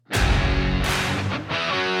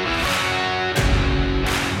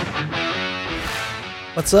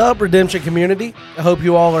What's up, Redemption community? I hope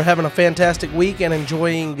you all are having a fantastic week and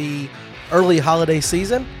enjoying the early holiday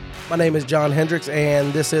season. My name is John Hendricks,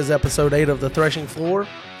 and this is episode 8 of The Threshing Floor.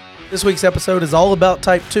 This week's episode is all about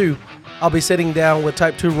Type 2. I'll be sitting down with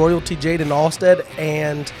Type 2 royalty Jaden Alstead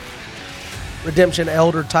and Redemption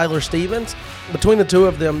elder Tyler Stevens. Between the two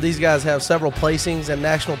of them, these guys have several placings and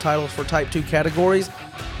national titles for Type 2 categories.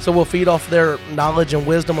 So we'll feed off their knowledge and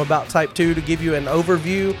wisdom about Type 2 to give you an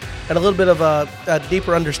overview and a little bit of a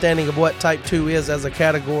deeper understanding of what Type 2 is as a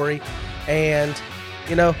category and,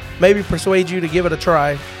 maybe persuade you to give it a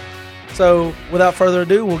try. So without further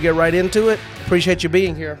ado, we'll get right into it. Appreciate you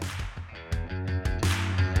being here.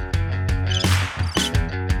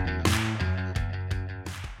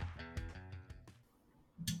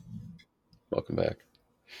 Welcome back.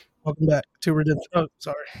 Welcome back to Redemption. Oh,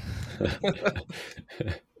 sorry.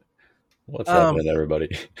 What's happening, everybody?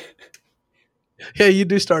 Yeah, you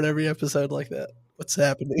do start every episode like that. What's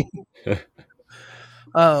happening?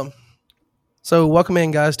 So welcome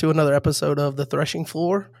in, guys, to another episode of The Threshing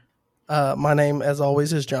Floor. My name, as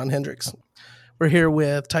always, is John Hendricks. We're here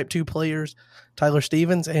with Type 2 players Tyler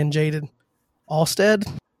Stevens and Jaden Alstead.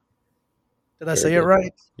 Did I say it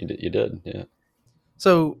right? You did, yeah.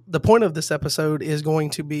 So the point of this episode is going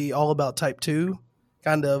to be all about Type 2,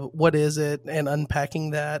 kind of what is it, and unpacking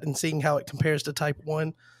that and seeing how it compares to Type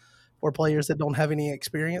 1 for players that don't have any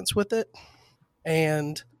experience with it.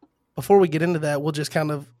 And before we get into that, we'll just kind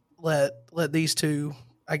of let these two,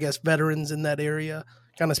 I guess, veterans in that area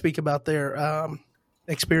kind of speak about their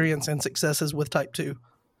experience and successes with Type 2.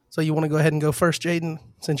 So you want to go ahead and go first, Jaden,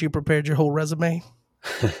 since you prepared your whole resume?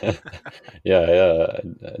 Yeah,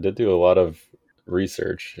 I did do a lot of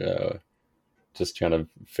research, just kind of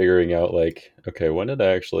figuring out okay, when did I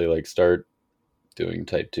actually start doing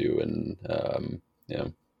Type 2, and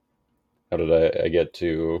how did I get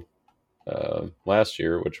to last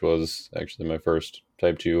year, which was actually my first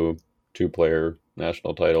Type 2 two-player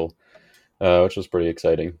national title, which was pretty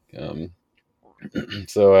exciting.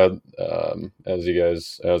 So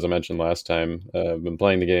as I mentioned last time, I've been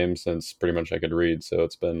playing the game since pretty much I could read, so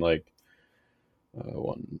it's been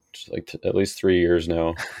at least 3 years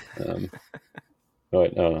now.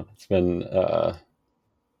 It's been a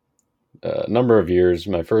number of years.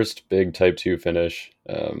 My first big Type 2 finish,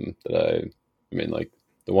 the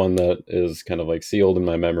one that is kind of sealed in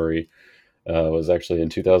my memory, was actually in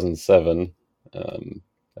 2007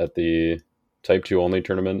 at the Type 2 only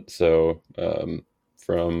tournament. So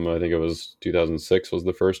from, I think it was 2006 was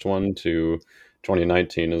the first one, to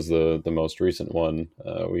 2019 is the most recent one.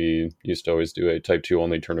 We used to always do a Type 2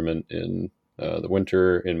 only tournament in the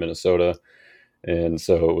winter in Minnesota. And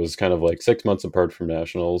so it was kind of 6 months apart from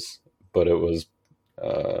nationals, but it was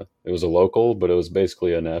a local, but it was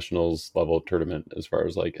basically a nationals level tournament as far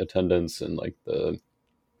as attendance and the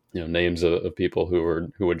names of people who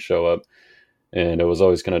would show up. And it was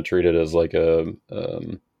always kind of treated as a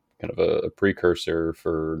kind of a precursor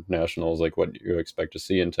for nationals, what you expect to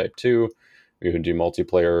see in Type 2. We would do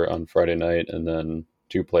multiplayer on Friday night, and then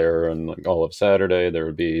 2-player on all of Saturday. There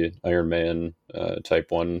would be Ironman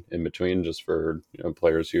Type 1 in between, just for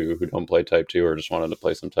players who don't play Type 2 or just wanted to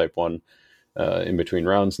play some Type 1 in between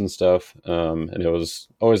rounds and stuff. And it was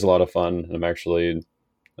always a lot of fun. And I'm actually,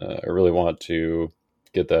 I really want to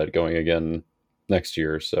get that going again next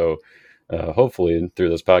year. So hopefully through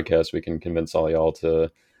this podcast, we can convince all y'all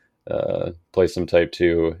to play some Type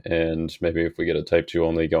 2, and maybe if we get a Type 2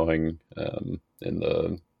 only going in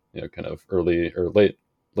the kind of early or late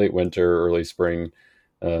winter, early spring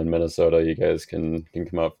in Minnesota, you guys can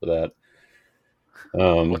come out for that.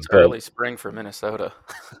 What's early spring for Minnesota?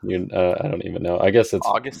 I don't even know. I guess it's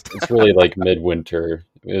August. It's really mid-winter.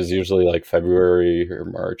 It was usually February or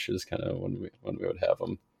March is kind of when we would have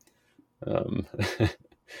them.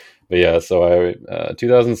 But yeah, so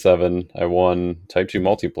 2007, I won Type 2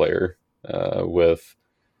 multiplayer with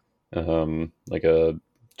a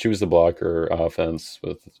choose the blocker offense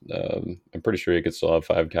with, I'm pretty sure you could still have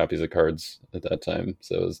 5 copies of cards at that time.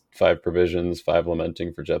 So it was 5 provisions, 5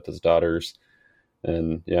 lamenting for Jephthah's daughters.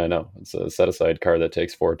 And yeah, I know it's a set aside card that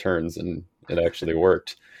takes 4 turns, and it actually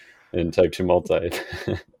worked in Type 2 multi.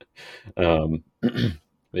 But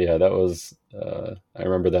yeah, that was, I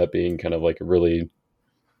remember that being kind of a really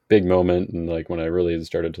big moment, and when I really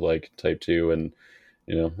started to like Type 2, and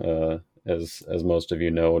as most of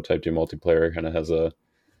Type 2 multiplayer kind of has a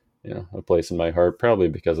place in my heart, probably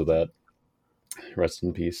because of that. Rest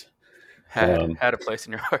in peace. Had a place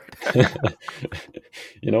in your heart.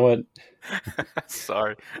 You know what?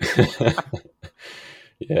 Sorry.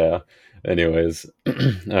 Yeah. Anyways,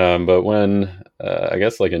 but when I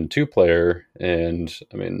guess in 2-player, and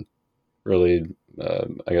I mean, really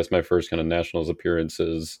I guess my first kind of nationals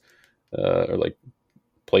appearances, or like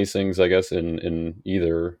placings, I guess, in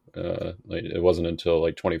either. Like it wasn't until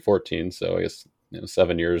like 2014, so I guess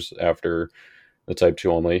 7 years after the Type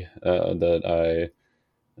 2 only, that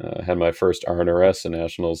I had my first RNRS and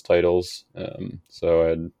nationals titles. So I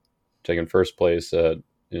had taken first place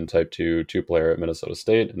in Type 2 two-player at Minnesota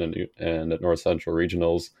State and at North Central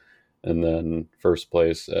Regionals, and then first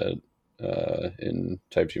place in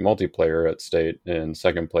Type 2 multiplayer at State, and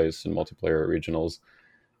second place in multiplayer at Regionals.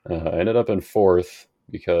 I ended up in fourth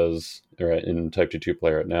in Type 2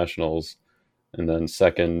 two-player at Nationals, and then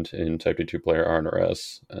second in Type 2 two-player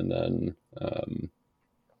RNRS, and then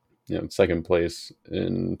second place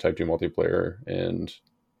in Type 2 multiplayer and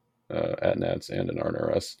at Nats and in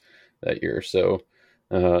RNRS that year. So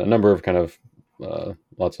a number of kind of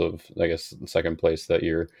lots of, I guess, second place that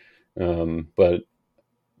year. But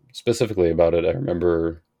specifically about it, I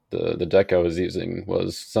remember the deck I was using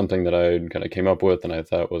was something that I kind of came up with and I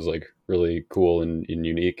thought was like really cool and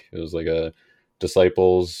unique. It was like a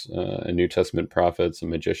Disciples, a New Testament Prophets, and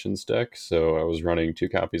Magicians deck. So I was running 2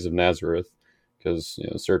 copies of Nazareth because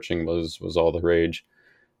searching was all the rage.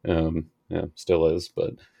 Still is,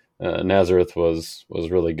 but Nazareth was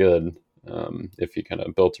really good if you kind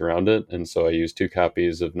of built around it. And so I used 2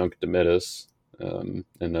 copies of Nunc Dimittis, and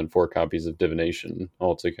then 4 copies of Divination,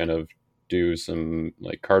 all to kind of do some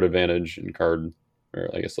like card advantage and card, or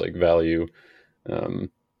I guess like value,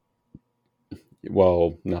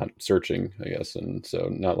 while not searching, I guess, and so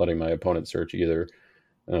not letting my opponent search either.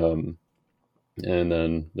 And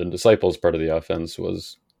then the Disciples part of the offense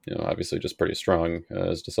was, obviously just pretty strong,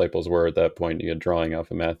 as Disciples were at that point. You had drawing off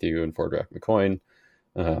of Matthew and 4-Drachma Coin,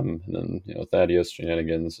 and then Thaddeus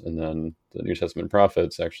shenanigans, and then the New Testament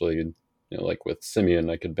Prophets actually, like with Simeon,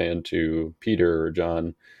 I could ban to Peter or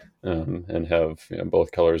John, and have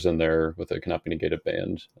both colors in there with a cannot be negated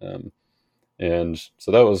band. And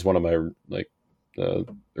so that was one of my like the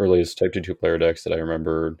earliest Type 2 two-player decks that I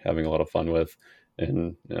remember having a lot of fun with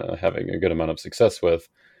and having a good amount of success with.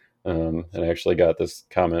 And I actually got this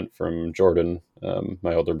comment from Jordan,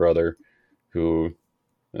 my older brother, who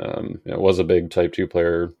was a big Type 2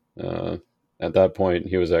 player. At that point,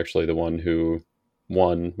 he was actually the one who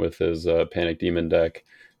won with his Panic Demon deck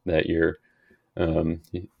that year.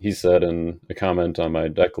 He said in a comment on my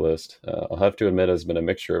deck list, I'll have to admit it has been a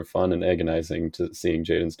mixture of fun and agonizing to seeing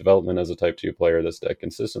Jaden's development as a Type 2 player. This deck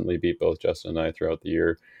consistently beat both Justin and I throughout the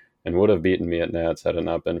year, and would have beaten me at Nats had it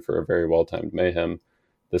not been for a very well-timed mayhem.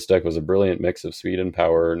 This deck was a brilliant mix of speed and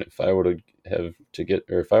power, and if I would have had to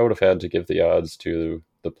give the odds to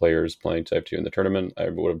the players playing Type 2 in the tournament, I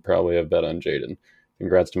would have probably have bet on Jaden.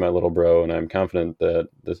 Congrats to my little bro, and I'm confident that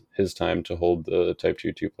his time to hold the Type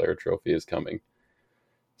 2 two-player trophy is coming.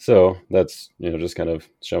 So that's, just kind of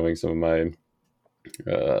showing some of my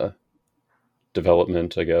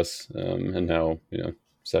development, I guess, and now,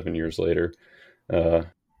 7 years later.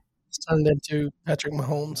 It's turned into Patrick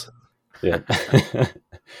Mahomes. Yeah.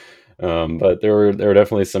 But there were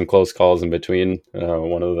definitely some close calls in between,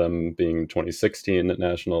 one of them being 2016 at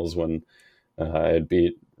Nationals when I had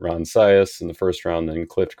beat Ron Sias in the first round, then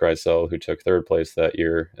Clift Kreisel, who took third place that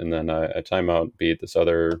year, and then I timeout beat this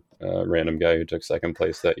other random guy who took second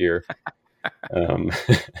place that year,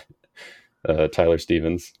 Tyler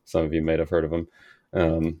Stevens. Some of you might have heard of him.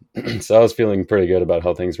 So I was feeling pretty good about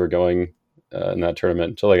how things were going in that tournament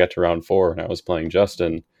until I got to round 4 and I was playing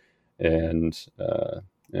Justin, and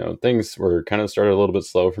things were kind of started a little bit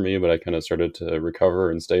slow for me, but I kind of started to recover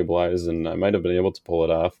and stabilize, and I might have been able to pull it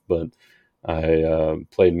off, but I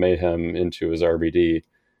played Mayhem into his RBD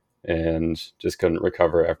and just couldn't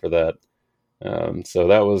recover after that. So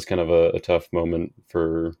that was kind of a tough moment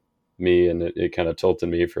for me, and it kind of tilted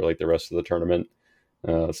me for like the rest of the tournament.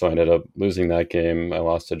 So I ended up losing that game. I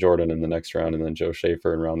lost to Jordan in the next round, and then Joe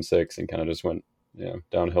Schaefer in round 6, and kind of just went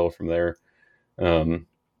downhill from there.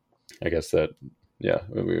 I guess that,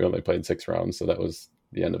 we only played 6 rounds, so that was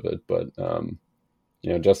the end of it. But,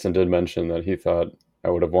 Justin did mention that he thought I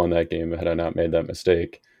would have won that game had I not made that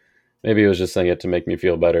mistake. Maybe he was just saying it to make me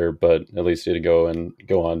feel better, but at least he had to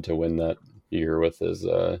go on to win that year with his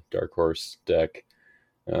Dark Horse deck,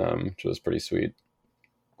 which was pretty sweet.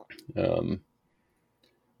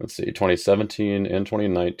 Let's see, 2017 and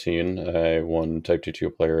 2019, I won Type 2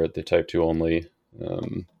 player at the Type 2 only.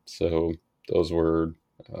 So those were,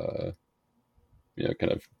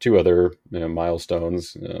 kind of 2 other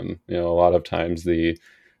milestones. A lot of times the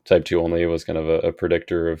Type 2 only was kind of a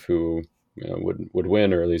predictor of who would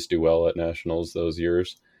win or at least do well at Nationals those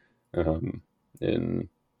years. In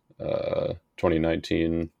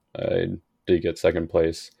 2019, I did get second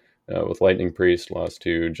place with Lightning Priest, lost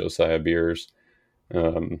to Josiah Beers.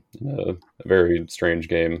 in a very strange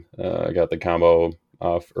game. I got the combo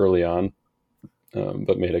off early on,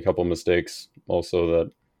 but made a couple mistakes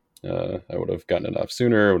also that I would have gotten it off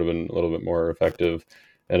sooner. Would have been a little bit more effective.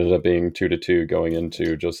 Ended up being 2-2 going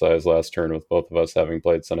into Josiah's last turn with both of us having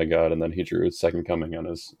played Son of God, and then he drew his second coming on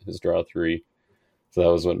his draw 3. So that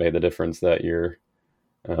was what made the difference that year.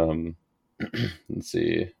 Let's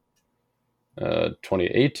see.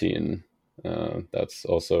 2018, that's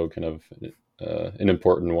also kind of an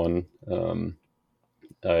important one.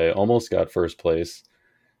 I almost got first place,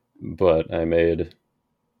 but I made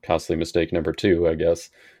costly mistake number 2, I guess.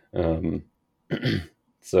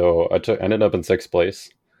 So I ended up in 6th place.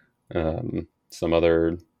 Some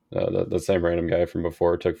other the same random guy from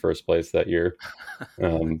before took first place that year,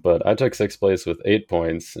 but I took 6th place with 8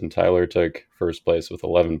 points, and Tyler took first place with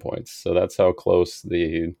 11 points. So that's how close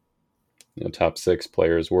the top 6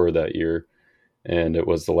 players were that year. And it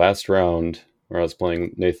was the last round where I was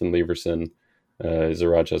playing Nathan Leverson. He's a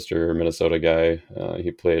Rochester, Minnesota guy.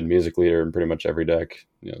 He played Music Leader in pretty much every deck,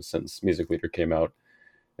 since Music Leader came out.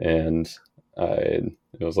 And it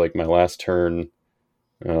was like my last turn,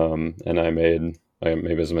 and I made,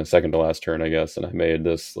 maybe it was my second to last turn, I guess, and I made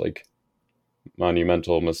this like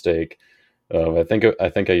monumental mistake of I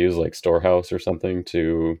think I used like Storehouse or something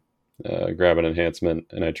to grab an enhancement,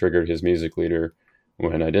 and I triggered his Music Leader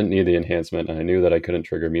when I didn't need the enhancement, and I knew that I couldn't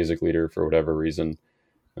trigger Music Leader for whatever reason,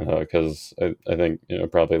 because I think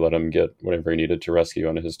probably let him get whatever he needed to rescue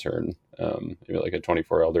on his turn, maybe like a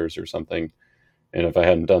 24 Elders or something. And if I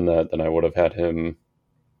hadn't done that, then I would have had him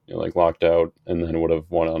like locked out, and then would have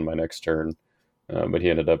won on my next turn. But he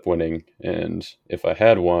ended up winning, and if I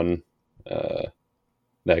had won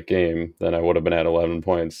that game, then I would have been at 11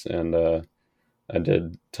 points, and I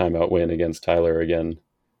did timeout win against Tyler again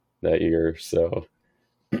that year. So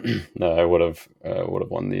I would have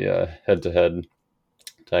won the head-to-head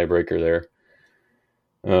tiebreaker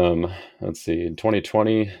there. Let's see,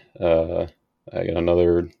 2020, I got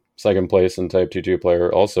another second place in Type 2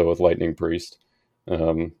 player, also with Lightning Priest.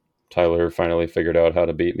 Tyler finally figured out how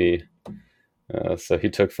to beat me, so he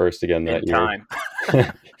took first again that year. Time.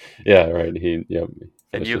 Yeah, right.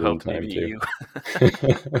 And you helped me beat you.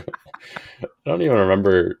 I don't even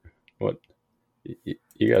remember what.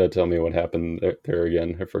 You got to tell me what happened there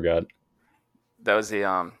again. I forgot. That was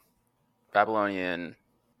the Babylonian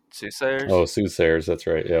Soothsayers. Oh, Soothsayers. That's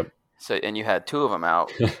right. Yep. So, and you had 2 of them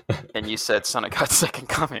out, and you said Son of God's Second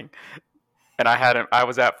Coming, and I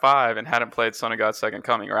was at 5 and hadn't played Son of God's Second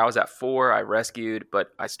Coming, or I was at 4. I rescued, but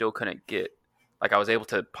I still couldn't get. Like I was able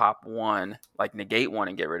to pop 1, like negate 1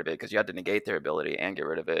 and get rid of it, because you had to negate their ability and get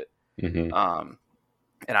rid of it. Mm-hmm.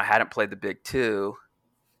 And I hadn't played the big 2,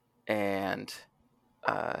 and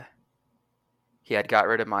he had got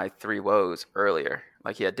rid of my 3 woes earlier.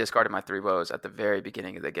 Like he had discarded my 3 woes at the very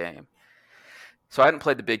beginning of the game. So I hadn't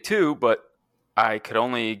played the big 2, but I could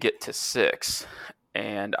only get to 6.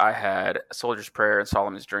 And I had Soldier's Prayer and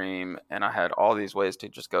Solomon's Dream, and I had all these ways to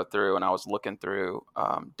just go through. And I was looking through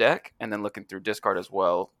deck and then looking through discard as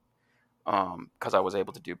well, because I was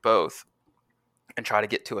able to do both and try to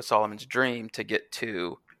get to a Solomon's Dream to get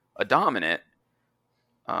to a dominant,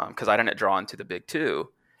 because I didn't draw into the big 2.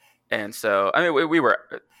 And so, I mean, we were,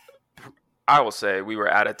 I will say, we were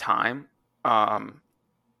at a time,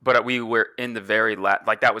 but we were in the very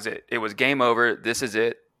like that was it. It was game over. This is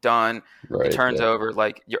it. Done. Right, the turn's over.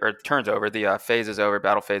 Turns over. The phase is over.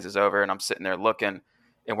 Battle phase is over. And I'm sitting there looking,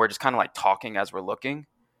 and we're just kind of like talking as we're looking.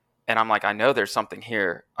 And I'm like, I know there's something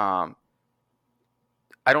here. I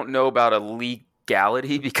don't know about a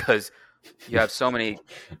legality, because you have so many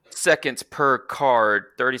seconds per card,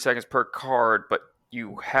 30 seconds per card, but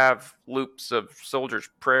you have loops of Soldier's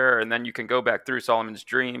Prayer, and then you can go back through Solomon's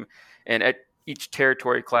Dream, and at each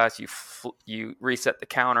territory class you reset the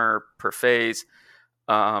counter per phase,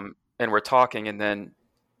 and we're talking, and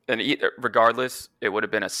regardless, it would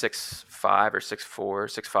have been a 6-5 or 6-4,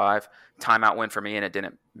 6-5 timeout win for me, and it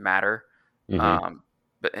didn't matter. Mm-hmm.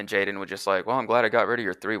 But Jaden was just like, well, I'm glad I got rid of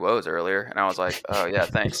your 3 woes earlier. And I was like, oh yeah,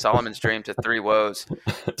 thanks. Solomon's Dream to 3 woes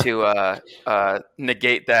to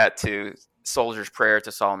negate that to Soldier's Prayer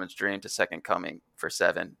to Solomon's Dream to Second Coming for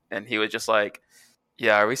 7. And he was just like,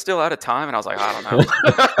 yeah, are we still out of time? And I was like, I don't know.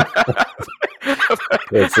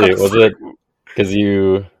 Let's see. Was it because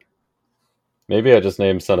maybe I just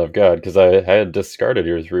named Son of God because I had discarded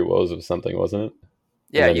your 3 woes of something, wasn't it?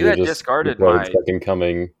 Yeah, you had discarded my Second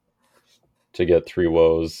Coming to get 3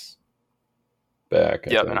 woes back.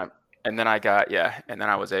 Yeah, and then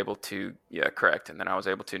I was able to correct, and then I was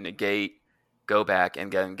able to negate, go back,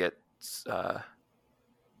 and get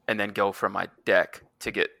and then go from my deck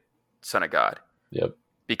to get Son of God. Yep.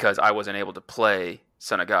 because I wasn't able to play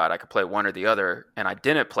Son of God. I could play one or the other, and I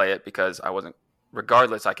didn't play it because I wasn't.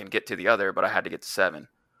 Regardless, I can get to the other, but I had to get to 7.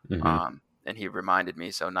 Mm-hmm. And he reminded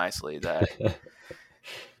me so nicely that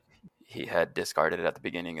he had discarded it at the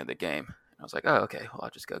beginning of the game. I was like, oh, okay, well, I'll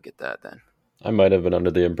just go get that then. I might have been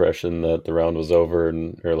under the impression that the round was over,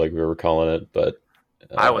 or like we were calling it, but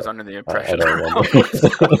I was under the impression. I don't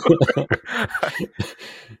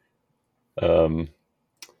remember.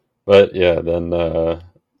 But yeah, then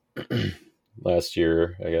last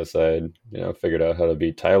year, I guess I figured out how to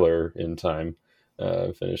beat Tyler in time,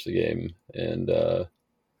 finish the game, and I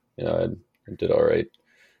did all right.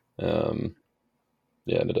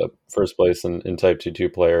 Ended up first place in Type 2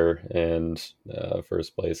 player and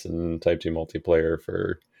first place in Type 2 multiplayer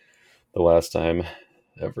for the last time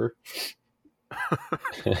ever.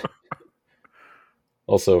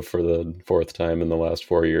 Also for the 4th time in the last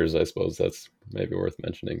 4 years. I suppose that's maybe worth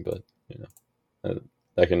mentioning, but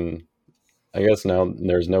I guess now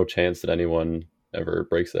there's no chance that anyone ever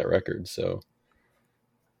breaks that record, so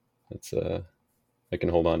that's I can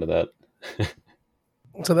hold on to that.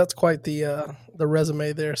 So that's quite the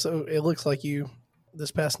resume there. So it looks like you,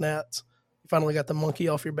 this past Nats, you finally got the monkey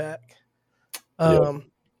off your back. Yep.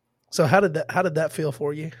 So how did that feel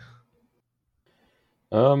for you?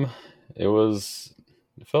 It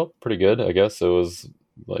felt pretty good, I guess. It was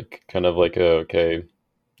like kind of like okay,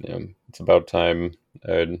 it's about time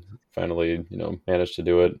I'd finally managed to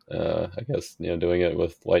do it. I guess doing it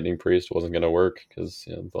with Lightning Priest wasn't going to work because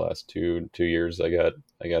the last two years I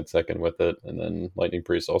got second with it, and then Lightning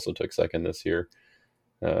Priest also took second this year,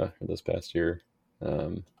 this past year.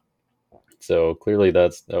 So clearly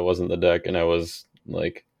that wasn't the deck, and I was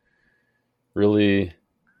like really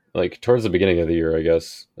like towards the beginning of the year, I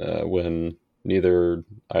guess, when neither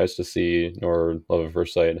Eyes to See nor Love at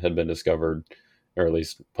First Sight had been discovered, or at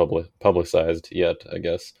least publicized yet, I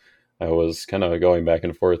guess. I was kind of going back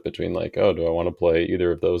and forth between like, oh, do I want to play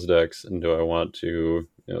either of those decks, and do I want to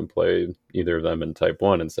play either of them in Type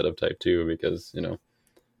 1 instead of Type 2, because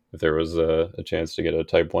if there was a chance to get a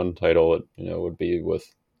Type 1 title, it would be with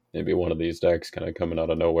maybe one of these decks kind of coming out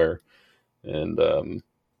of nowhere. And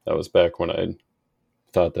that was back when I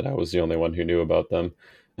thought that I was the only one who knew about them.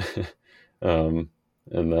 And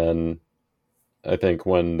then I think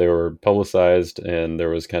when they were publicized and there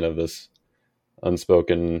was kind of this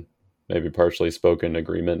unspoken, maybe partially spoken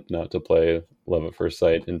agreement not to play Love at First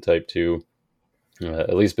Sight in Type 2,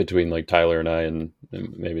 at least between like Tyler and I and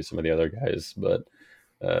maybe some of the other guys. But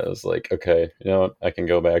it was like, okay, I can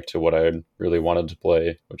go back to what I really wanted to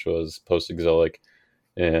play, which was Post-Exilic.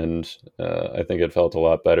 And I think it felt a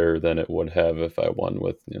lot better than it would have if I won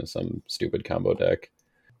with some stupid combo deck.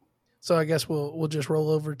 So I guess we'll just roll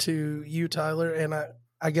over to you, Tyler, and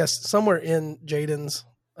I guess somewhere in Jaden's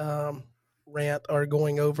rant or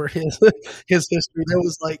going over his history, there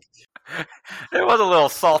was like there was a little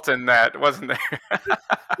salt in that, wasn't there?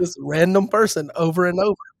 this random person over and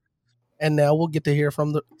over, and now we'll get to hear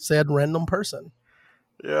from the said random person.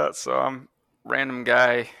 Yeah, so I'm random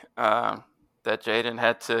guy that Jaden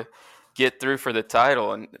had to get through for the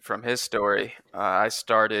title, and from his story, I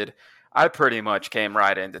pretty much came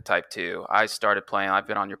right into Type 2. I started playing. I've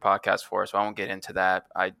been on your podcast for, so I won't get into that.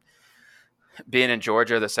 Being in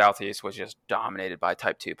Georgia, the Southeast was just dominated by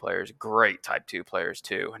Type 2 players. Great Type 2 players,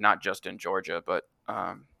 too. Not just in Georgia, but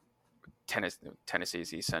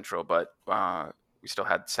Tennessee's East Central. But we still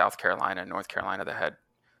had South Carolina and North Carolina that had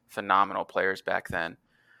phenomenal players back then.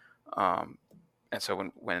 And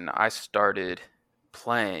so when I started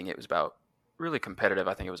playing, it was about really competitive.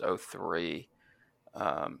 I think it was 03.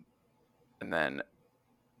 And then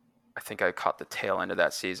I think I caught the tail end of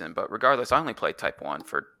that season. But regardless, I only played Type 1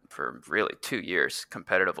 for really 2 years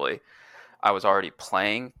competitively. I was already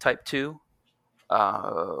playing Type 2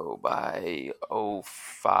 by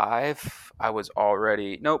 05. By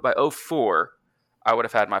 04, I would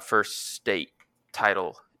have had my first state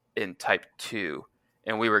title in Type 2.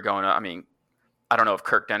 And we were going to, I don't know if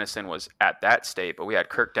Kirk Dennison was at that state, but we had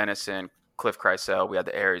Kirk Dennison, Cliff Kreisel, we had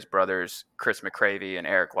the Aries brothers, Chris McCravey, and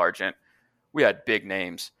Eric Largent. We had big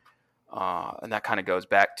names. And that kind of goes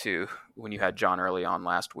back to when you had John Early on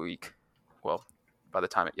last week. Well, by the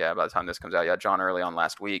time this comes out, you had John Early on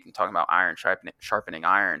last week and talking about iron sharpening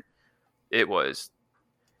iron. It was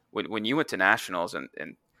when you went to nationals and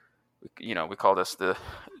we called us the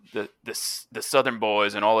Southern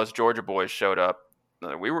boys, and all us Georgia boys showed up.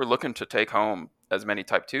 We were looking to take home as many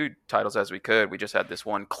Type 2 titles as we could. We just had this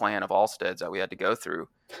one clan of Allsteads that we had to go through.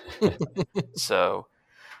 So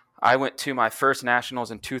I went to my first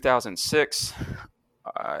nationals in 2006.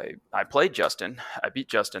 I played Justin. I beat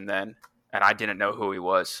Justin then. and I didn't know who he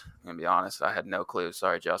was. I'm gonna be honest, I had no clue.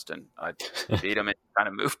 Sorry, Justin. I beat him and kind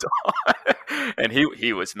of moved on, and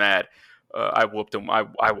he was mad. I whooped him.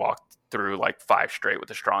 I walked through like 5 straight with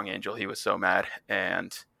a strong angel. He was so mad,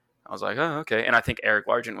 and I was like, oh, okay. And I think Eric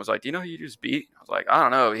Largent was like, do you know who you just beat? I was like, I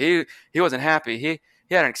don't know. He wasn't happy. He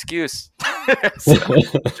had an excuse. So,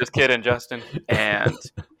 just kidding, Justin. And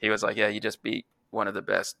he was like, yeah, you just beat one of the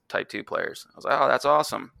best Type 2 players. I was like, oh, that's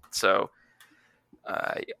awesome. So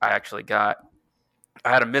I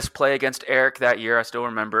had a misplay against Eric that year. I still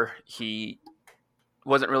remember. He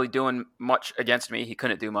wasn't really doing much against me. He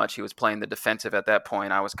couldn't do much. He was playing the defensive at that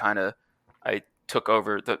point. I took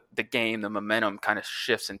over the game. The momentum kind of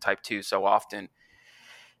shifts in Type 2 so often.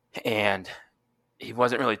 And he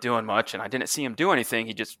wasn't really doing much, and I didn't see him do anything.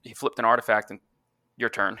 He flipped an artifact and your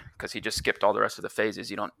turn, because he just skipped all the rest of the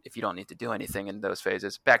phases. If you don't need to do anything in those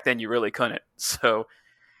phases. Back then you really couldn't. So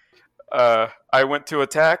I went to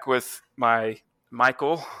attack with my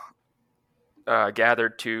Michael,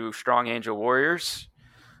 gathered 2 Strong Angel Warriors,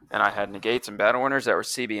 and I had negates and battle winners that were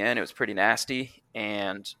CBN. It was pretty nasty,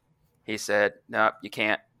 and he said, "Nope, you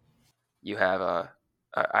can't. You have I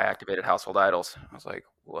activated Household Idols." I was like,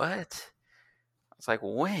 "What?" I was like,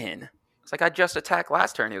 "When?" It's like, "I just attacked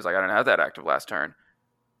last turn." He was like, "I didn't have that active last turn."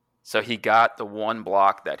 So he got the one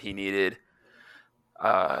block that he needed.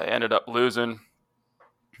 Ended up losing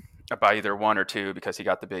by either 1 or 2, because he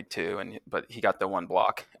got the big 2, but he got the one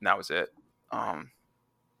block, and that was it. I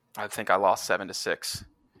think I lost 7-6,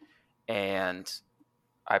 and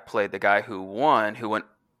I played the guy who won, who went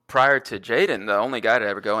prior to Jaden. The only guy to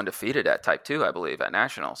ever go undefeated at Type 2, I believe, at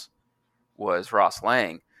Nationals, was Ross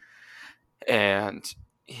Lang. And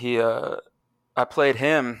I played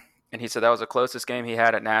him, and he said that was the closest game he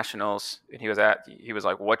had at Nationals. And he was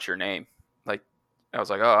like, "What's your name?" Like, I was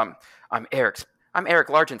like, "Oh, I'm Eric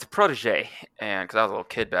Largent's protege," and because I was a little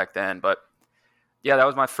kid back then. But yeah, that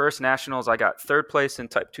was my first Nationals. I got 3rd place in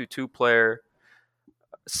Type 2 2-player,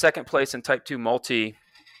 2nd place in Type 2 multi.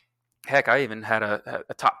 Heck, I even had a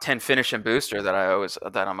top 10 finish in booster that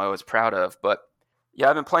I'm always proud of. But yeah,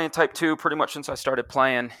 I've been playing Type 2 pretty much since I started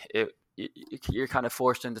playing. You're kind of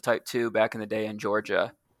forced into Type 2 back in the day in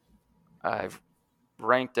Georgia. I've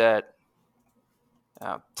ranked at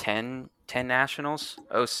 10 Nationals,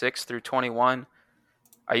 06 through 21.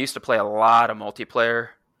 I used to play a lot of multiplayer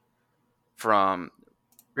from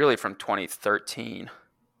 2013,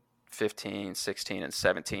 15, 16, and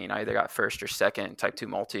 17. I either got 1st or 2nd in Type 2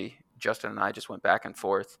 multi. Justin and I just went back and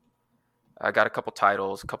forth. I got a couple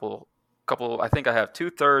titles, I think I have 2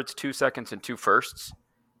 thirds, 2 seconds, and 2 firsts,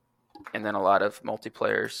 and then a lot of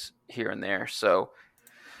multiplayers here and there. So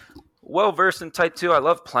well versed in Type 2. I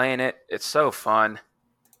love playing it. It's so fun.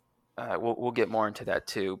 We'll get more into that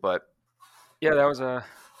too. But yeah,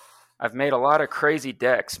 I've made a lot of crazy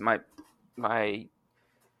decks. Not my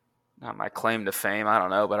claim to fame, I don't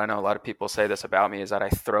know, but I know a lot of people say this about me, is that I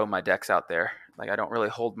throw my decks out there. Like, I don't really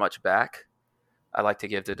hold much back. I like to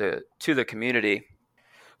give to the community.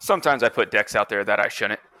 Sometimes I put decks out there that I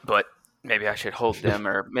shouldn't, but maybe I should hold them,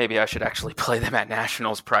 or maybe I should actually play them at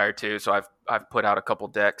Nationals prior to. So I've put out a couple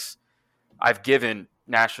decks. I've given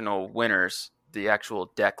National winners the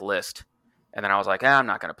actual deck list, and then I was like, I'm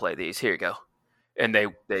not going to play these. Here you go. And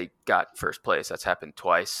they got 1st place. That's happened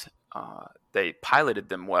twice. They piloted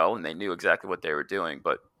them well, and they knew exactly what they were doing,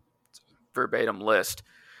 but it's a verbatim list.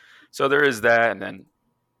 So there is that, and then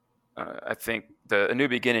I think A New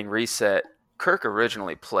Beginning Reset, Kirk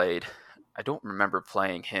originally played. I don't remember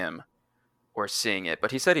playing him or seeing it,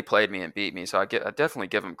 but he said he played me and beat me, so I definitely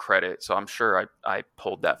give him credit. So I'm sure I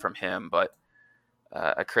pulled that from him, but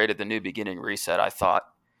I created The New Beginning Reset, I thought,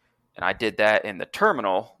 and I did that in the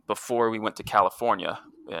terminal before we went to California.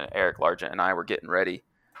 Eric Largent and I were getting ready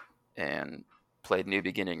and played New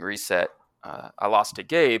Beginning Reset. I lost to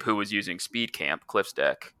Gabe, who was using Speed Camp, Cliff's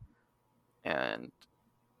deck, and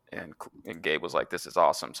Gabe was like, "This is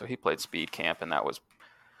awesome." So he played Speed Camp, and that was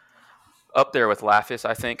up there with Lapis,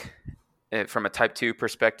 I think. And from a Type 2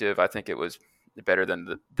 perspective, I think it was better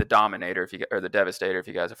than the Dominator, or the Devastator, if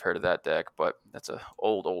you guys have heard of that deck. But that's a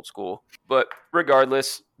old school. But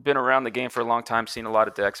regardless, been around the game for a long time, seen a lot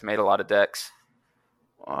of decks, made a lot of decks.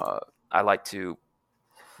 I like to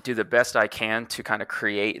do the best I can to kind of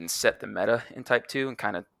create and set the meta in Type 2 and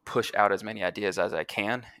kind of push out as many ideas as I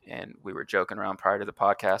can. And we were joking around prior to the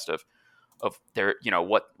podcast of there,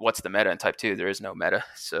 what's the meta in Type 2? There is no meta.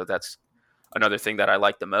 So that's another thing that I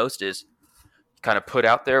like the most, is kind of put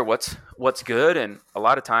out there what's good. And a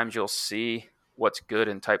lot of times you'll see what's good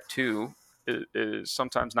in Type 2 is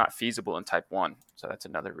sometimes not feasible in Type 1. So that's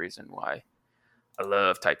another reason why I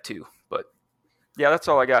love Type 2. But yeah, that's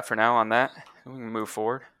all I got for now on that. We can move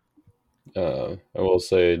forward. I will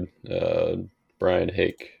say Brian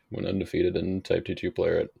Hake went undefeated in Type 2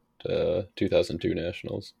 player at 2002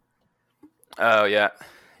 Nationals. Oh yeah,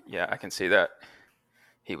 yeah, I can see that.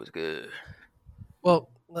 He was good. Well,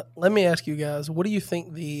 let me ask you guys, what do you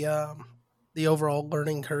think the overall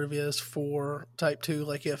learning curve is for Type Two?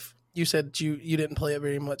 Like, if you said you didn't play it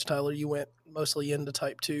very much, Tyler, you went mostly into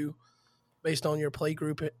Type Two based on your play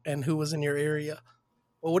group and who was in your area.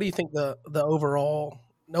 Well, what do you think the overall,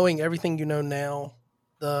 knowing everything you know now,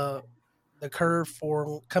 the the curve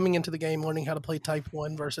for coming into the game, learning how to play Type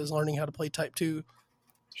One versus learning how to play Type Two?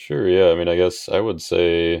 Sure, yeah. I mean, I guess I would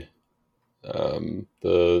say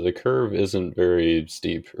the curve isn't very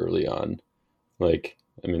steep early on. Like,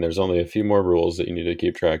 I mean, there's only a few more rules that you need to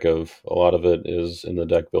keep track of. A lot of it is in the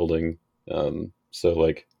deck building. So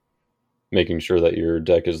like making sure that your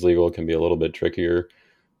deck is legal can be a little bit trickier.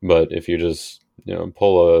 But if you just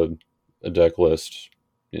pull a deck list,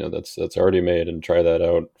 that's already made and try that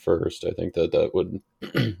out first, I think that would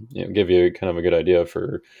give you kind of a good idea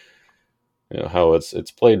for how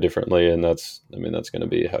it's played differently, and that's going to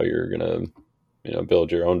be how you're going to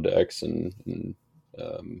build your own decks and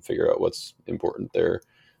figure out what's important there.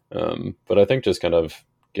 But I think just kind of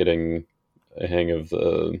getting a hang of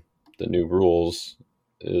the new rules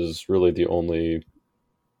is really the only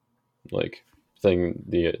like thing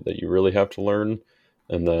that you really have to learn,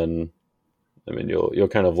 and then I mean you'll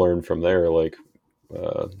kind of learn from there, like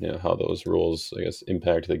how those rules I guess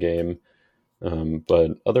impact the game.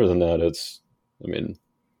 But other than that, I mean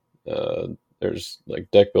uh, there's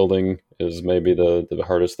like deck building is maybe the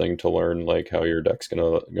hardest thing to learn, like how your deck's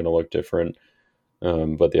gonna look different.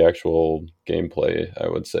 But the actual gameplay, I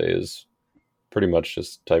would say, is pretty much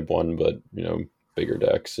just Type One, but bigger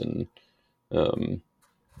decks, and um,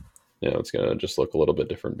 it's gonna just look a little bit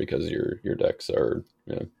different because your decks are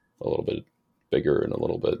a little bit bigger and a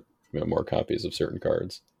little bit more copies of certain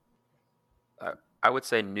cards. I would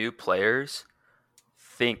say new players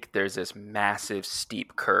think there's this massive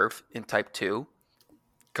steep curve in Type Two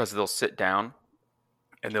because they'll sit down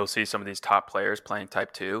and they'll see some of these top players playing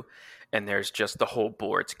Type 2, and there's just the whole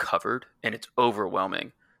board's covered, and it's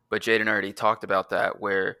overwhelming. But Jaden already talked about that,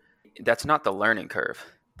 where that's not the learning curve.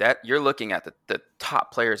 That you're looking at the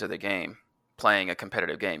top players of the game playing a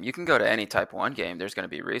competitive game. You can go to any Type 1 game, there's going to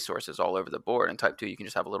be resources all over the board. In Type 2, you can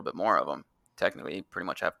just have a little bit more of them. Technically, you pretty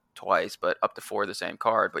much have twice, but up to 4 of the same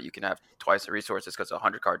card, but you can have twice the resources because it's a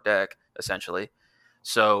 100-card deck, essentially.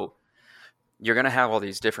 So you're going to have all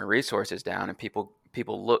these different resources down, and people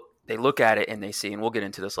look at it and they see, and we'll get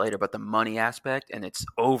into this later, but the money aspect, and it's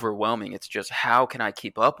overwhelming. It's just, how can I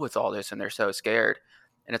keep up with all this? And they're so scared.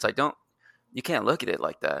 And it's like, you can't look at it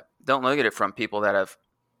like that. Don't look at it from people that have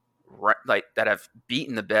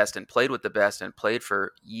beaten the best and played with the best and played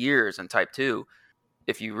for years in Type 2.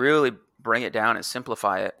 If you really bring it down and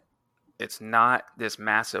simplify it, it's not this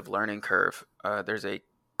massive learning curve. There's a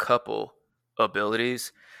couple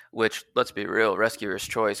abilities, which, let's be real, rescuer's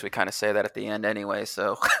choice. We kind of say that at the end anyway.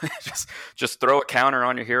 So just throw a counter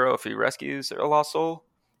on your hero if he rescues a lost soul,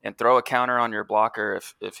 and throw a counter on your blocker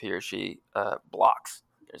if he or she blocks.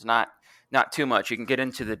 There's not too much. You can get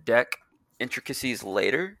into the deck intricacies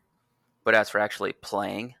later, but as for actually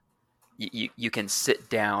playing, you can sit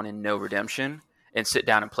down in No Redemption and sit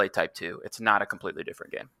down and play Type 2. It's not a completely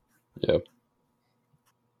different game. Yep.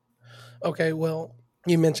 Okay, well,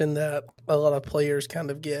 you mentioned that a lot of players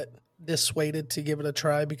kind of get dissuaded to give it a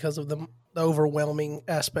try because of the overwhelming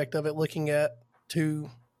aspect of it, looking at two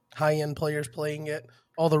high end players playing it,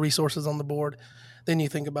 all the resources on the board. Then you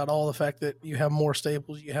think about all the fact that you have more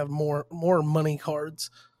staples, you have more money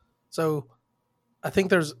cards. So I think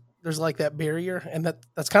there's like that barrier, and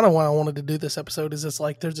that's kind of why I wanted to do this episode. Is it's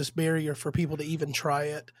like there's this barrier for people to even try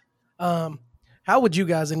it. Um, how would you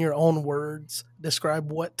guys, in your own words,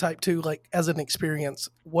 describe what Type Two, like as an experience?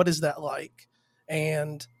 What is that like,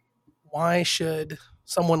 and why should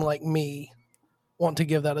someone like me want to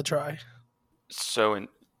give that a try? So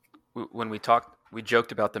when we talked, we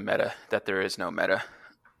joked about the meta, that there is no meta.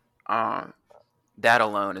 That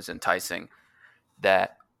alone is enticing.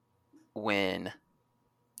 That when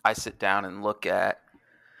I sit down and look at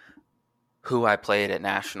who I played at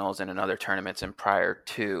nationals and in other tournaments and prior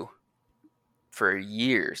to, for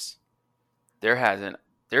years,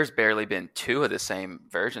 there's barely been two of the same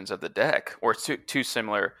versions of the deck, or two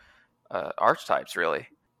similar archetypes, really.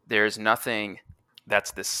 There's nothing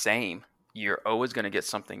that's the same. You're always going to get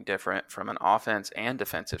something different from an offense and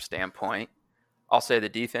defensive standpoint. I'll say the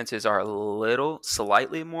defenses are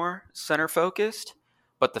slightly more center focused,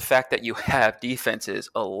 but the fact that you have defenses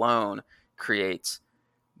alone creates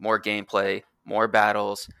more gameplay, more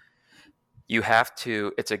battles. you have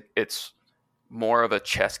to. It's more of a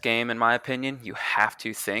chess game, in my opinion. You have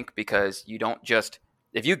to think, because you don't just,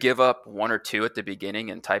 if you give up 1 or 2 at the beginning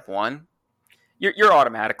in type 1, you're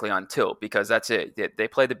automatically on tilt, because that's it. They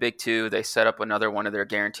play the big 2, they set up another one of their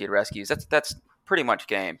guaranteed rescues. That's pretty much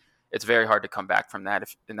game. It's very hard to come back from that,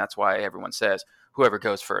 and that's why everyone says whoever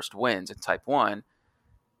goes first wins in type 1.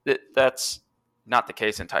 That's not the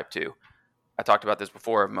case in type 2. I talked about this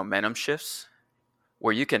before, of momentum shifts,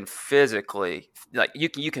 where you can physically, like,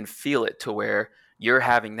 you can feel it, to where you're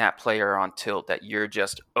having that player on tilt, that you're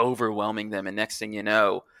just overwhelming them, and next thing you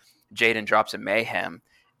know, Jaden drops a mayhem,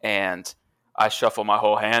 and I shuffle my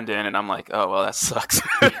whole hand in, and I'm like, oh well, that sucks.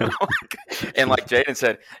 And like Jaden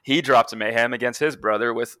said, he drops a mayhem against his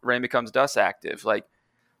brother with Rain Becomes Dust active. Like,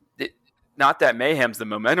 not that mayhem's the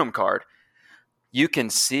momentum card. You can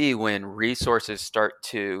see when resources start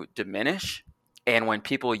to diminish, and when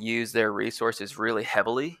people use their resources really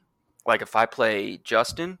heavily. Like if I play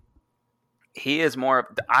Justin, he is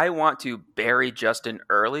more, I want to bury Justin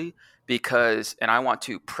early, and I want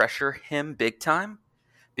to pressure him big time,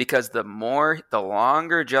 because the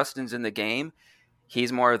longer Justin's in the game,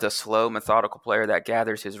 he's more of the slow, methodical player that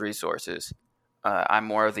gathers his resources. I'm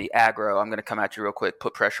more of the aggro. I'm going to come at you real quick,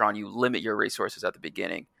 put pressure on you, limit your resources at the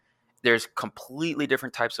beginning. There's completely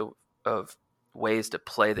different types of ways to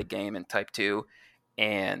play the game in type 2,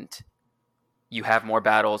 and you have more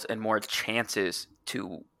battles and more chances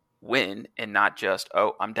to win, and not just,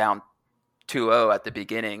 oh, I'm down 2-0 at the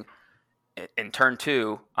beginning. In turn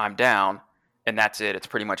 2, I'm down, and that's it. It's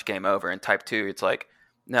pretty much game over. In type 2, it's like,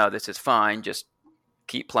 no, this is fine. Just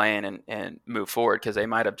keep playing and move forward, because they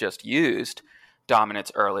might have just used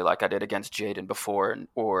dominance early, like I did against Jaden before,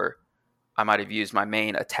 or I might have used my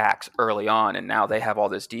main attacks early on, and now they have all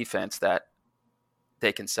this defense that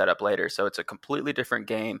they can set up later. So it's a completely different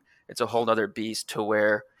game. It's a whole other beast, to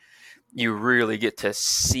where you really get to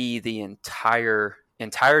see the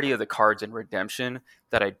entirety of the cards in Redemption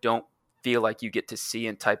that I don't feel like you get to see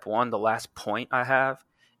in type 1. The last point I have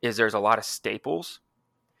is there's a lot of staples,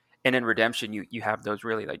 and in Redemption you have those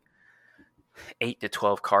really like 8 to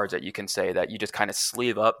 12 cards that you can say that you just kind of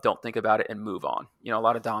sleeve up, don't think about it, and move on. A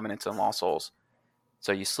lot of dominance and Lost Souls.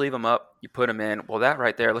 So you sleeve them up, you put them in. Well, that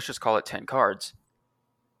right there, let's just call it 10 cards.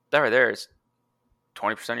 That right there is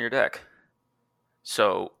 20% of your deck.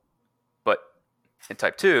 So, but in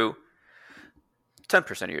type 2,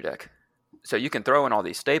 10% of your deck. So you can throw in all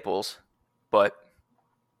these staples, but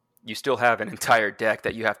you still have an entire deck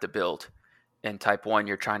that you have to build. In type 1,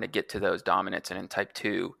 you're trying to get to those dominance, and in type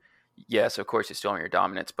 2, yes, of course, you're still on your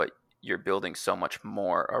dominance, but you're building so much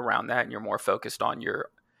more around that, and you're more focused on your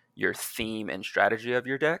theme and strategy of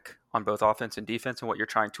your deck on both offense and defense, and what you're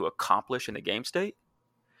trying to accomplish in the game state,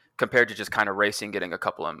 compared to just kind of racing, getting a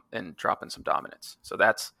couple and dropping some dominance. So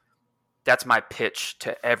that's my pitch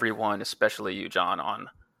to everyone, especially you, John, on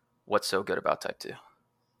what's so good about type 2.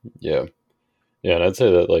 Yeah, and I'd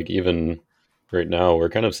say that, like, even right now, we're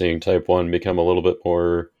kind of seeing type 1 become a little bit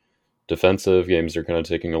more defensive. Games are kind of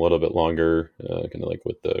taking a little bit longer, kind of like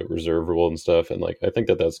with the reserve rule and stuff. And like, I think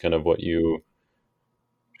that that's kind of what you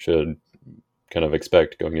should kind of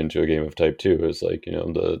expect going into a game of type 2, is like,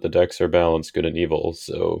 the decks are balanced, good and evil.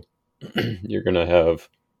 So you're going to have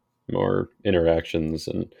more interactions.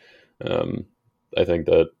 And I think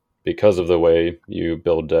that because of the way you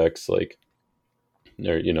build decks, like,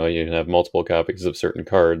 you can have multiple copies of certain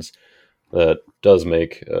cards, that does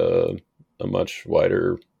make a much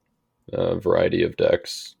wider variety of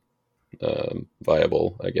decks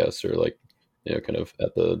viable, I guess, or like, kind of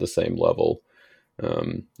at the same level.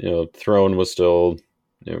 Throne was still,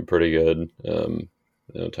 pretty good.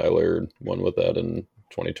 Tyler won with that in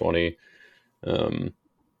 2020. And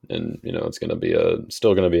it's going to be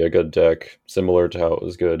still going to be a good deck, similar to how it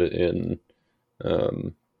was good in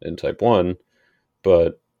type 1,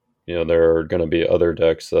 but there are going to be other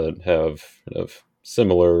decks that have kind of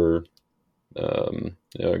similar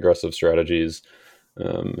aggressive strategies,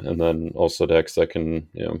 and then also decks that can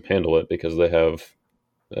handle it because they have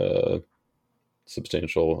a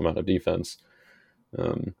substantial amount of defense.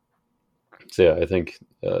 So yeah, I think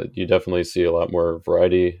you definitely see a lot more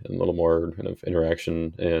variety and a little more kind of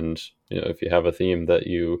interaction. And if you have a theme that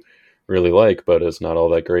you really like, but it's not all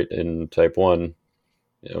that great in type 1,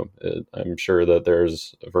 I'm sure that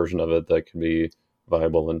there's a version of it that could be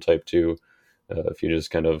viable in type 2 if you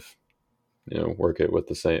just kind of work it with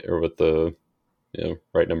the same, or with the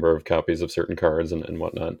right number of copies of certain cards and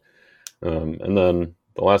whatnot. And then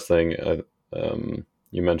the last thing,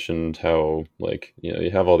 you mentioned how, like,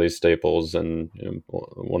 you have all these staples, and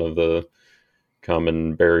one of the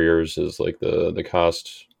common barriers is like the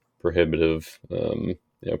cost prohibitive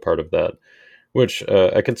part of that. Which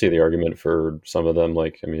I can see the argument for some of them,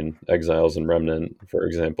 like, I mean, Exiles and Remnant, for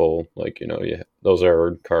example, like, those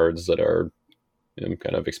are cards that are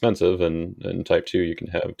kind of expensive, and Type 2, you can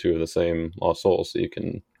have two of the same Lost Souls, so you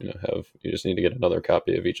can, you just need to get another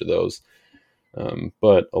copy of each of those.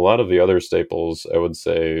 But a lot of the other staples, I would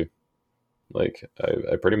say, like,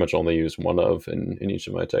 I pretty much only use one of in each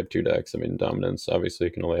of my Type 2 decks. I mean, Dominance, obviously,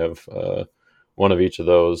 you can only have one of each of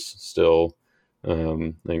those still.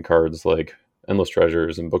 And cards like Endless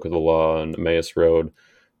Treasures and Book of the Law and Emmaus Road,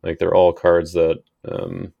 like, they're all cards that,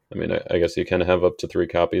 I mean, I guess you can have up to 3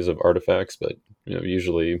 copies of artifacts, but,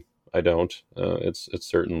 usually I don't. It's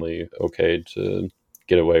certainly okay to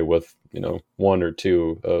get away with, 1 or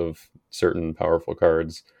 2 of certain powerful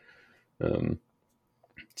cards.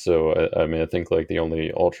 So, I mean, I think, like, the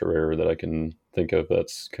only ultra rare that I can think of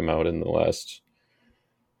that's come out in the last,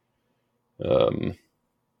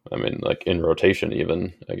 I mean, like, in rotation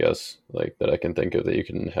even, I guess, like, that I can think of that you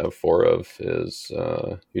can have 4 of is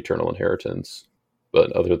Eternal Inheritance.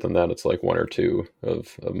 But other than that, it's like 1 or 2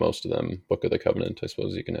 of most of them. Book of the Covenant, I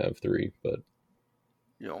suppose you can have 3, but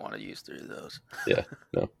you don't want to use 3 of those. Yeah,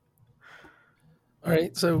 no. All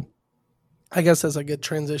right, so I guess that's a good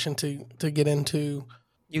transition to get into.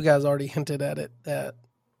 You guys already hinted at it, that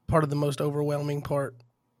part of the most overwhelming part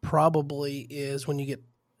probably is when you get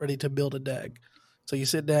ready to build a deck. So you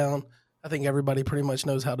sit down. I think everybody pretty much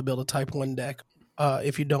knows how to build a Type 1 deck.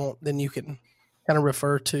 If you don't, then you can kind of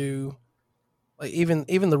refer to, like, even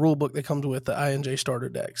the rule book that comes with the INJ starter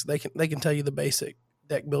decks. They can tell you the basic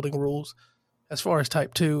deck building rules. As far as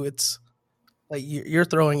Type 2, it's like you're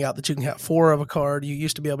throwing out that you can have 4 of a card. You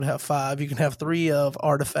used to be able to have 5. You can have 3 of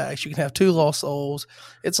artifacts. You can have 2 Lost Souls.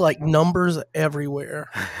 It's like numbers everywhere.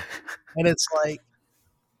 And it's like,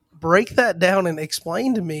 break that down and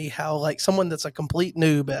explain to me how, like, someone that's a complete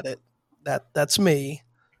noob at it, that's me.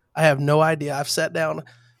 I have no idea. I've sat down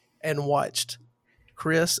and watched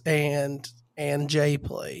Chris and Jay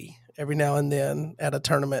play every now and then at a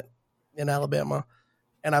tournament in Alabama.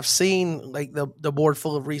 And I've seen, like, the board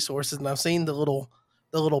full of resources, and I've seen the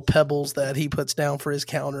little pebbles that he puts down for his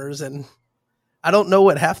counters, and I don't know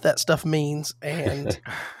what half that stuff means. And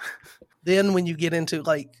then when you get into,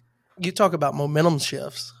 like, you talk about momentum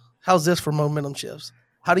shifts. How's this for momentum shifts?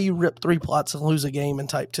 How do you rip 3 plots and lose a game in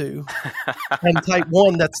Type 2? And Type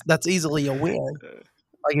 1, that's easily a win.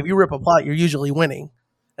 Like, if you rip a plot, you're usually winning.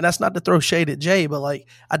 And that's not to throw shade at Jay, but, like,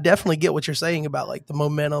 I definitely get what you're saying about, like, the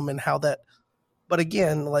momentum and how that. But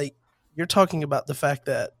again, like, you're talking about the fact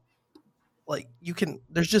that, like,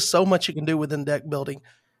 there's just so much you can do within deck building.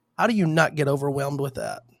 How do you not get overwhelmed with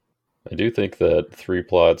that? I do think that 3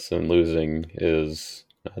 plots and losing is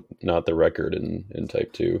not the record in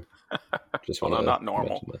Type 2. Just well, not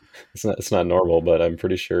normal. It's not normal, but I'm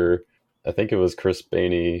pretty sure, I think it was Chris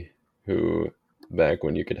Bainey who, back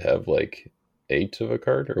when you could have, like, 8 of a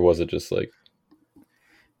card, or was it just, like,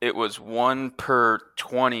 it was 1 per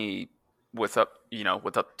 20 with up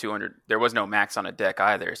to 200. There was no max on a deck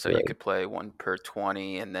either, so right. You could play 1 per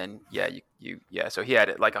 20, and then so he had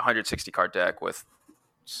it like a 160 card deck with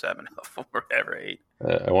 7 of them or whatever, 8.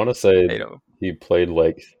 I want to say he played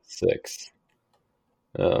like 6.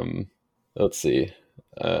 Let's see.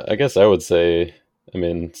 I guess I would say, I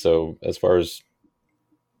mean, so as far as,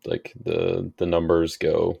 like, the numbers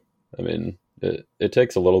go, I mean, it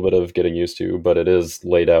takes a little bit of getting used to, but it is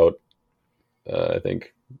laid out, I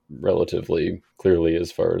think, relatively clearly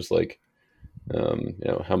as far as, like,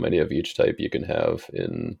 how many of each type you can have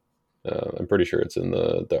in, I'm pretty sure it's in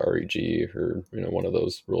the REG or, one of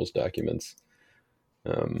those rules documents,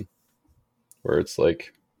 where it's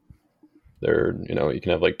like, there, you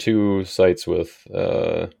can have, like, 2 sites with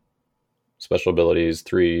special abilities,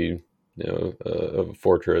 3, of a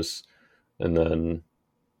fortress, and then,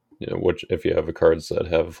 which, if you have a cards that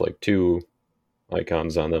have, like, 2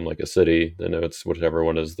 icons on them, like a city, then it's whichever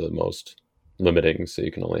one is the most limiting, so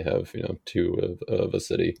you can only have 2 of a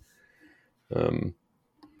city.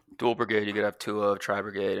 Dual brigade you could have 2 of, tri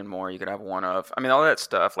brigade and more you could have 1 of. I mean, all that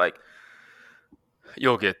stuff, like,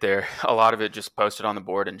 you'll get there. A lot of it just posted on the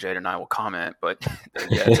board, and Jade and I will comment, but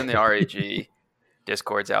yeah, it's in the RAG.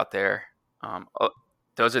 Discord's out there.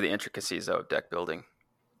 Those are the intricacies of deck building.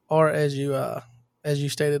 Or as you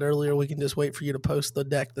stated earlier, we can just wait for you to post the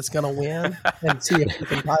deck that's going to win and see if you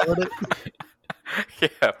can pilot it.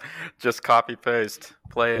 Yeah, just copy paste,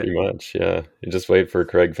 play it. Pretty much, yeah. You just wait for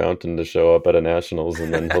Craig Fountain to show up at a Nationals,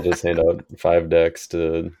 and then he'll just hand out 5 decks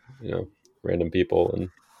to random people. And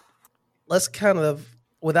let's kind of,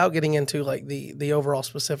 without getting into, like, the overall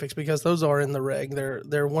specifics, because those are in the reg.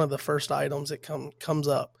 They're one of the first items that comes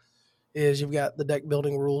up. Is you've got the deck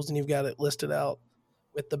building rules and you've got it listed out.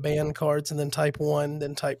 with the banned cards, and then type 1,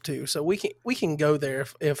 then type 2. So we can go there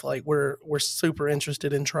if like we're super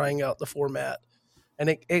interested in trying out the format, and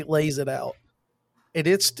it lays it out. It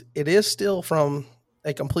is still from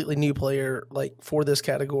a completely new player, like for this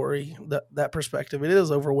category, that perspective. It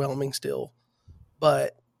is overwhelming still,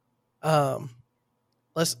 but um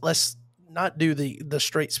let's not do the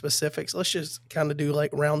straight specifics. Let's just kind of do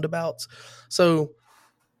like roundabouts. So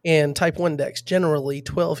in type 1 decks, generally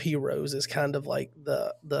 12 heroes is kind of like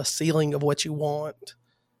the ceiling of what you want,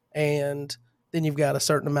 and then you've got a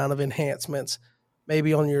certain amount of enhancements.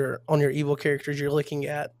 Maybe on your evil characters you're looking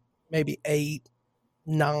at maybe 8,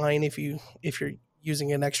 9 if you're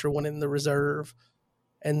using an extra one in the reserve,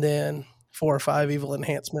 and then 4 or 5 evil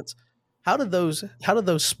enhancements. How do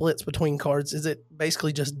those splits between cards? Is it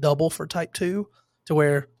basically just double for type 2 to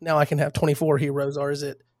where now I can have 24 heroes, or is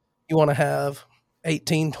it you want to have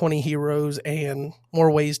 18, 20 heroes and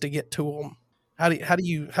more ways to get to them? How do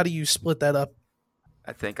you split that up?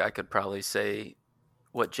 I think I could probably say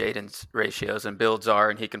what Jaden's ratios and builds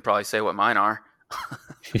are, and he can probably say what mine are.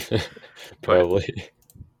 Probably.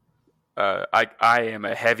 I am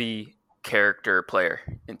a heavy character player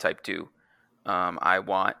in Type 2. I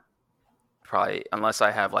want probably, unless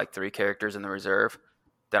I have like 3 characters in the reserve,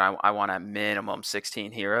 then I want a minimum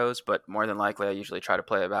 16 heroes, but more than likely I usually try to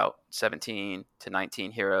play about 17 to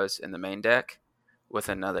 19 heroes in the main deck with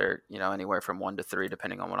another, anywhere from 1 to 3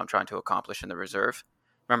 depending on what I'm trying to accomplish in the reserve.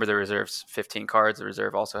 Remember, the reserve's 15 cards. The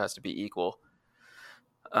reserve also has to be equal.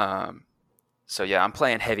 So yeah, I'm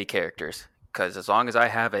playing heavy characters because as long as I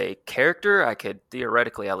have a character, I could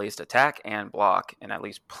theoretically at least attack and block and at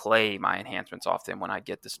least play my enhancements off them when I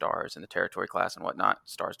get the stars and the territory class and whatnot.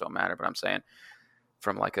 Stars don't matter, but I'm saying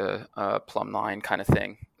from like a plumb line kind of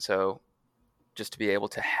thing. So just to be able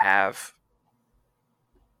to have,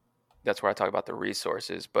 that's where I talk about the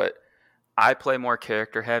resources, but I play more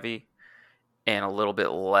character heavy and a little bit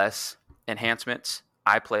less enhancements.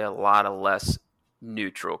 I play a lot of less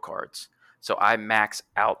neutral cards. So I max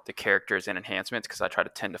out the characters and enhancements because I try to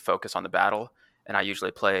tend to focus on the battle. And I usually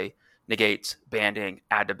play negates, banding,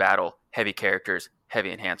 add to battle, heavy characters,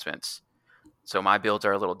 heavy enhancements. So my builds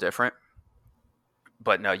are a little different.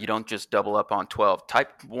 But no, you don't just double up on 12.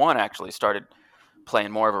 Type 1 actually started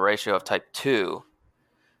playing more of a ratio of Type 2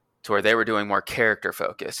 to where they were doing more character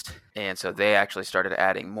focused. And so they actually started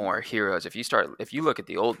adding more heroes. If you look at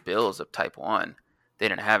the old builds of Type 1, they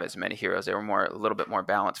didn't have as many heroes. They were a little bit more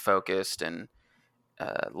balance focused and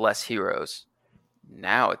less heroes.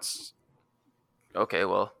 Now it's okay.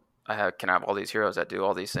 Well, can have all these heroes that do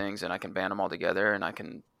all these things, and I can band them all together, and I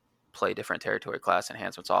can play different territory class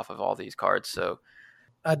enhancements off of all these cards. So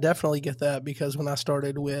I definitely get that because when I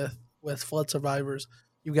started with Flood Survivors,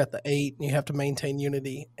 you got the 8 and you have to maintain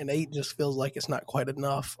unity, and 8 just feels like it's not quite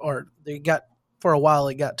enough. Or for a while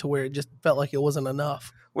it got to where it just felt like it wasn't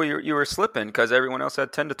enough. Well, you were slipping because everyone else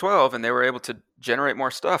had 10 to 12, and they were able to generate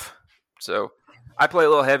more stuff. So I play a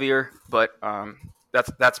little heavier, but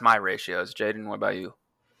that's my ratios. Jaden, what about you?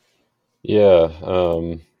 Yeah.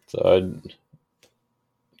 So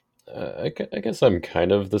I guess I'm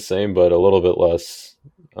kind of the same, but a little bit less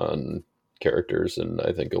on characters, and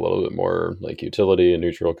I think a little bit more like utility and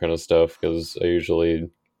neutral kind of stuff, because I usually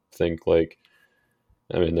think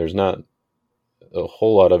there's not a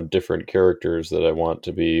whole lot of different characters that I want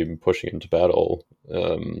to be pushing into battle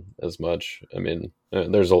as much.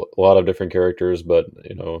 There's a lot of different characters, but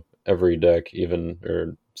every deck, even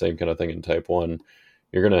or same kind of thing in Type 1,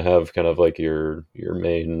 you're gonna have kind of like your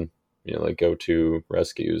main like go-to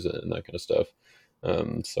rescues and that kind of stuff.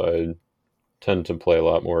 So I tend to play a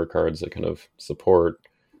lot more cards that kind of support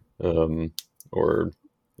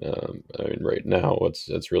right now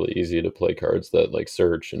it's really easy to play cards that like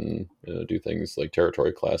search and do things like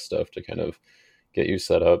territory class stuff to kind of get you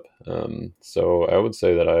set up. So I would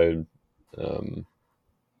say that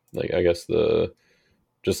I guess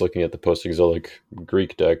just looking at the post-exilic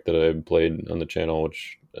Greek deck that I played on the channel,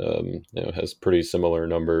 which has pretty similar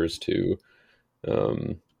numbers to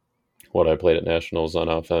what I played at Nationals on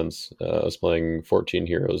offense. I was playing 14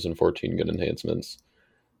 heroes and 14 good enhancements.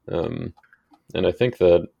 And I think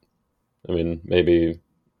that, maybe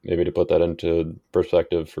to put that into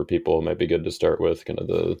perspective for people, it might be good to start with kind of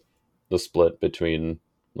the split between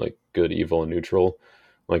like good, evil, and neutral.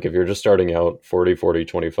 Like if you're just starting out,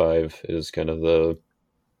 40-40-25 is kind of the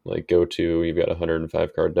like go-to. You've got a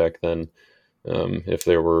 105 card deck. Then if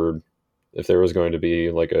there was going to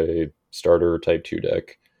be like a starter Type 2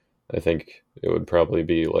 deck, I think it would probably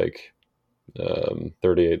be like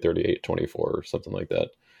 38-38-24 or something like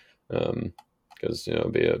that. Because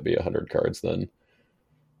it'd be 100 cards then.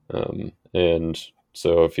 And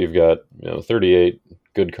so if you've got 38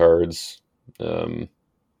 good cards.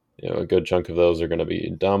 A good chunk of those are going to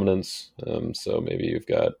be dominance. So maybe you've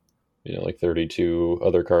got, like 32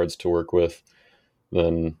 other cards to work with.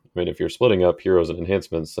 Then, if you're splitting up heroes and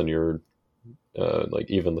enhancements, then you're like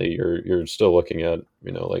evenly, you're still looking at,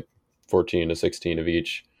 like 14 to 16 of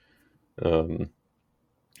each. And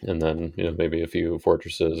then, maybe a few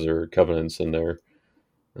fortresses or covenants in there.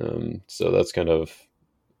 So that's kind of,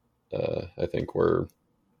 I think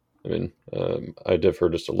I differ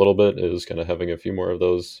just a little bit, is kind of having a few more of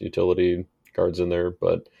those utility cards in there,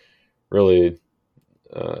 but really,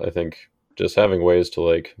 I think just having ways to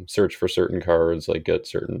like search for certain cards, like get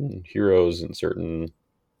certain heroes and certain,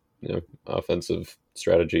 offensive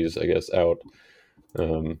strategies, I guess, out,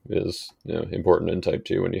 is, important in Type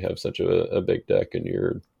 2 when you have such a big deck and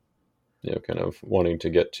you're, kind of wanting to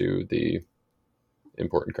get to the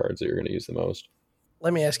important cards that you're going to use the most.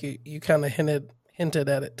 Let me ask you, you kind of hinted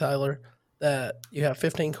at it, Tyler, that you have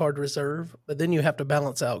 15 card reserve, but then you have to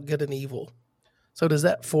balance out good and evil. So does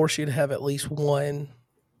that force you to have at least one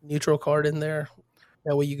neutral card in there?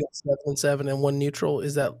 That way you get 7 and 7 and one neutral.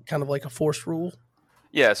 Is that kind of like a forced rule?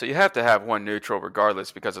 Yeah, so you have to have one neutral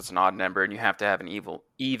regardless because it's an odd number, and you have to have an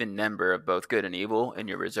even number of both good and evil in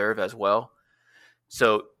your reserve as well.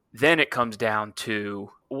 So then it comes down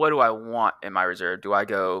to, what do I want in my reserve? Do I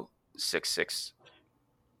go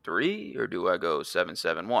 6-6-3 or do I go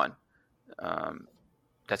 7-7-1?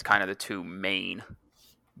 That's kind of the two main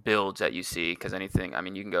builds that you see, because anything,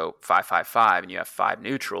 you can go 5-5-5 and you have 5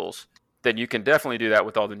 neutrals. Then you can definitely do that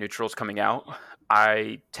with all the neutrals coming out.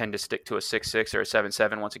 I tend to stick to a 6-6 or a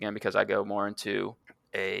 7-7 once again because I go more into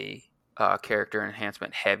a character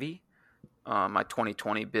enhancement heavy. My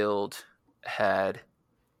 2020 build had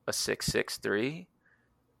a 6-6-3,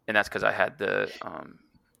 and that's because I had the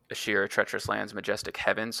Ashira, Treacherous Lands, Majestic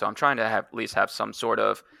Heaven. So I'm trying to at least have some sort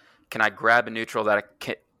of, can I grab a neutral that I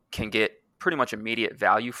can get pretty much immediate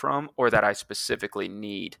value from, or that I specifically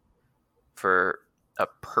need for a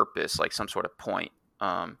purpose, like some sort of point.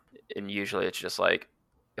 And usually it's just like,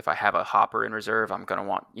 if I have a hopper in reserve, I'm going to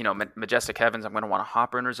want, Majestic Heavens, I'm going to want a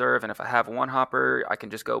hopper in reserve. And if I have one hopper, I can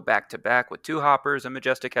just go back to back with 2 hoppers and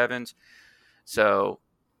Majestic Heavens. So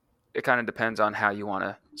it kind of depends on how you want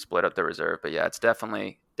to split up the reserve. But yeah, it's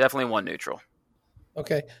definitely one neutral.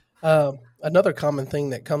 Okay. Another common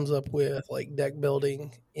thing that comes up with like deck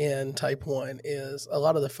building in Type 1 is a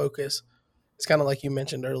lot of the focus. It's kind of like you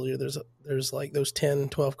mentioned earlier. There's like those 10,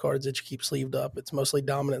 12 cards that you keep sleeved up. It's mostly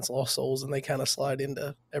Dominance, Lost Souls, and they kind of slide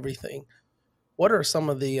into everything. What are some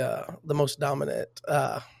of the most dominant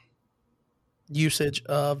usage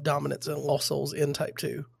of Dominance and Lost Souls in Type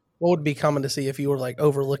 2? What would be common to see if you were like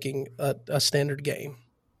overlooking a standard game?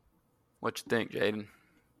 What you think, Jaden?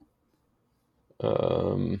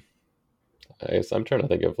 I guess I'm trying to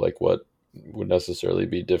think of like what would necessarily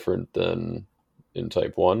be different than in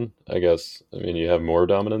Type 1. I guess, you have more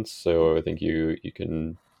dominance, so I think you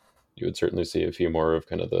would certainly see a few more of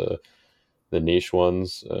kind of the niche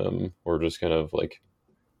ones, or just kind of like,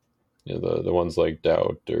 the ones like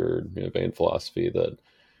Doubt or Vain Philosophy that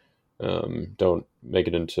don't make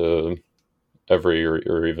it into every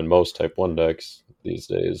or even most Type 1 decks these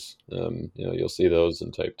days. You'll see those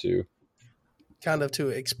in Type 2. Kind of to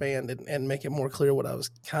expand and make it more clear what I was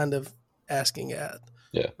kind of asking at.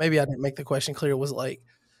 Yeah. Maybe I didn't make the question clear. Was like,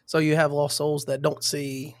 so you have Lost Souls that don't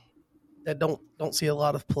see a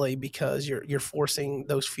lot of play because you're forcing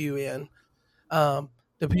those few in.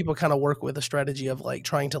 Do people kind of work with a strategy of like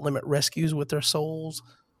trying to limit rescues with their souls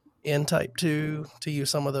in Type 2 to use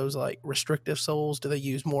some of those like restrictive souls? Do they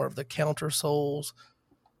use more of the counter souls,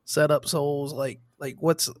 setup souls? Like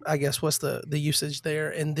what's the usage there?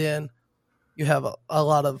 And then you have a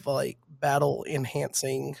lot of like battle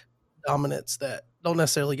enhancing dominance that don't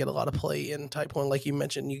necessarily get a lot of play in Type 1. Like you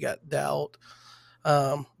mentioned, you got Doubt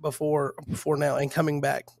before now, and coming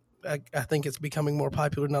back. I think it's becoming more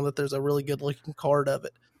popular now that there's a really good looking card of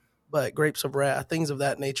it. But Grapes of Wrath, things of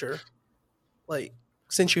that nature. Like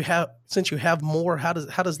since you have more, how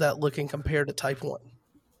does that look in compared to Type 1?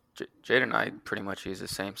 Jade and I pretty much use the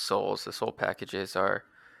same souls. The soul packages are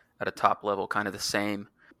at a top level, kind of the same.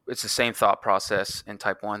 It's the same thought process in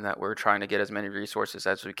Type 1 that we're trying to get as many resources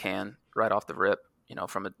as we can right off the rip,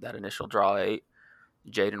 from that initial draw 8.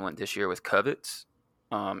 Jaden went this year with Covets,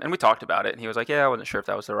 and we talked about it, and he was like, yeah, I wasn't sure if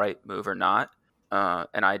that was the right move or not.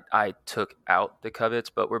 And I took out the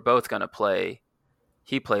Covets, but we're both going to play.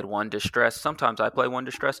 He played 1 Distressed. Sometimes I play 1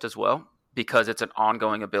 Distressed as well because it's an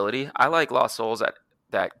ongoing ability. I like Lost Souls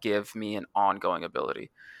that give me an ongoing ability.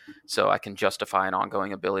 So I can justify an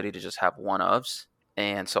ongoing ability to just have 1-ofs.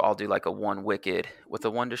 And so I'll do like a 1 Wicked with a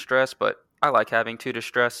 1 Distress, but I like having 2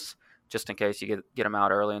 Distress just in case you get them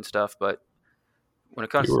out early and stuff. But when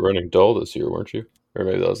it comes, You were running dull this year, weren't you? Or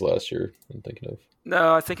maybe that was last year. I'm thinking of.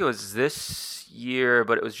 No, I think it was this year,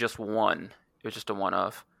 but it was just one. It was just a one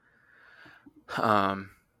of.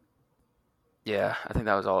 Yeah, I think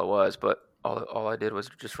that was all it was. But all I did was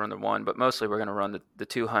just run the one. But mostly we're going to run the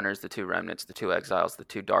 2 hunters, the 2 remnants, the 2 exiles, the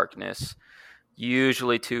 2 darkness.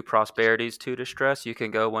 Usually 2 prosperities, 2 distress. You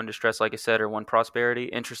can go 1 distress, like I said, or 1 prosperity.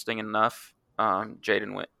 Interesting enough,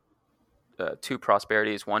 Jaden went 2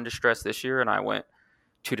 prosperities, 1 distress this year, and I went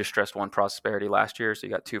 2 distress, 1 prosperity last year. So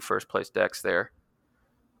you got 2 first place decks there.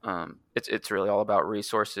 It's really all about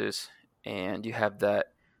resources, and you have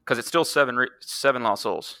that because it's still 7 lost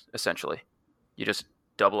souls essentially. You just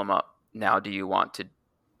double them up. Now, do you want to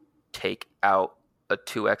take out a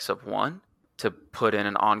 2x of 1 to put in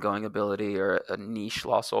an ongoing ability or a niche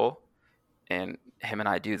lost soul? And him and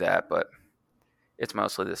I do that, but it's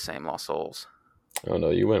mostly the same lost souls. Oh no,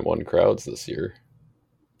 you went 1 crowds this year.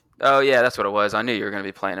 Oh yeah, that's what it was. I knew you were going to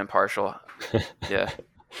be playing impartial. Yeah.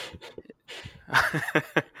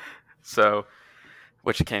 So,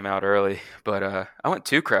 which came out early, but I went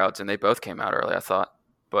 2 crowds and they both came out early, I thought.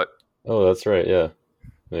 But oh, that's right. Yeah,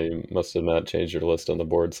 you must have not changed your list on the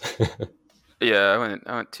boards. yeah, I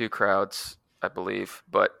went 2 crowds, I believe.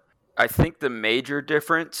 But I think the major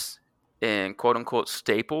difference in quote unquote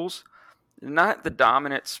staples, not the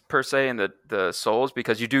dominance per se in the souls,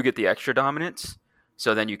 because you do get the extra dominance.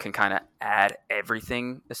 So then you can kind of add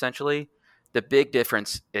everything essentially. The big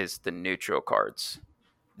difference is the neutral cards.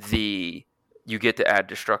 You get to add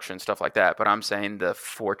destruction, stuff like that. But I'm saying the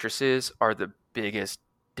fortresses are the biggest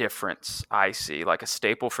difference I see. Like a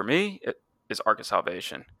staple for me is Ark of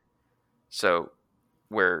Salvation. So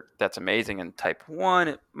where that's amazing in type 1,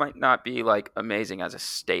 it might not be like amazing as a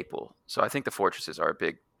staple. So I think the fortresses are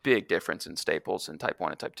a big difference in staples in type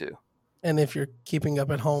 1 and type 2. And if you're keeping up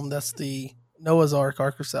at home, that's the Noah's Ark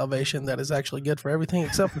of Salvation that is actually good for everything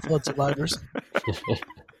except for flood survivors.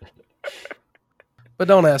 But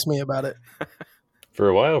don't ask me about it. For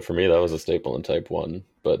a while, for me, that was a staple in type 1,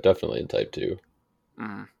 but definitely in type 2.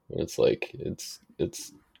 Mm. It's like it's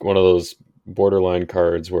one of those borderline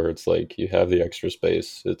cards where it's like you have the extra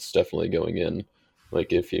space, it's definitely going in.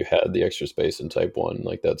 Like if you had the extra space in type 1,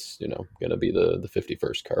 like that's, going to be the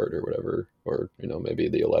 51st card or whatever, or maybe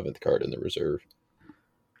the 11th card in the reserve.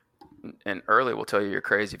 And early will tell you you're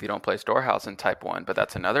crazy if you don't play Storehouse in type 1, but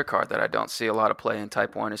that's another card that I don't see a lot of play in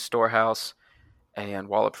type 1 is Storehouse and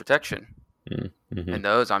Wall of Protection. Mm-hmm. And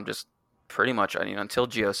those I'm just pretty much, until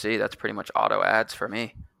GOC, that's pretty much auto ads for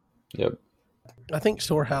me. Yep. I think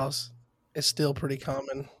Storehouse is still pretty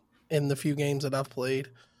common in the few games that I've played.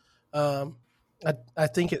 I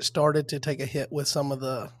think it started to take a hit with some of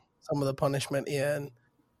the punishment in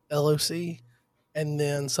LOC, and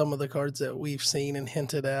then some of the cards that we've seen and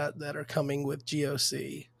hinted at that are coming with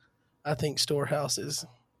GOC. I think Storehouse is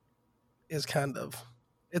kind of,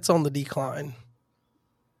 it's on the decline.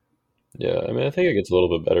 Yeah, I mean, I think it gets a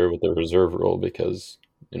little bit better with the reserve rule because,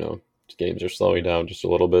 games are slowing down just a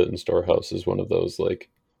little bit, and Storehouse is one of those,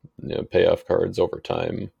 payoff cards over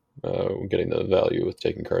time, getting the value with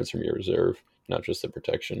taking cards from your reserve, not just the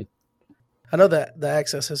protection. I know that the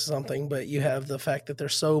access is something, but you have the fact that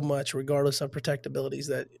there's so much, regardless of protectabilities,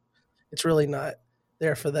 that it's really not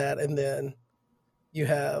there for that. And then you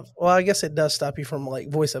have, well, I guess it does stop you from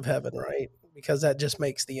Voice of Heaven, right? Because that just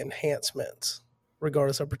makes the enhancements,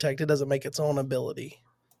 regardless of protect. It doesn't make its own ability,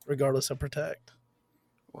 regardless of protect.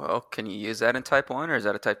 Well, can you use that in type 1, or is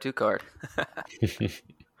that a type 2 card?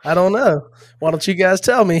 I don't know. Why don't you guys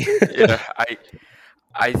tell me? Yeah,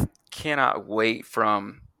 I cannot wait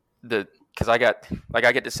from because I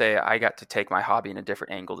get to say I got to take my hobby in a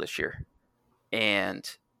different angle this year. And,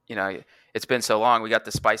 it's been so long, we got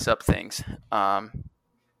to spice up things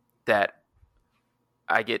that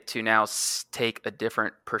I get to now take a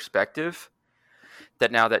different perspective,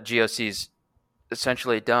 that now that GOC's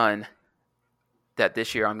essentially done, that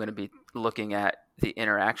this year I'm going to be looking at the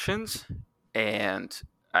interactions, and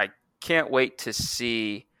I can't wait to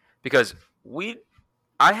see, because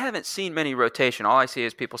I haven't seen many rotation. All I see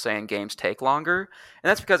is people saying games take longer, and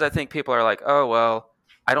that's because I think people are like, oh, well,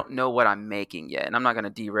 I don't know what I'm making yet, and I'm not going to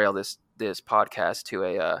derail this podcast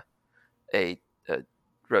to a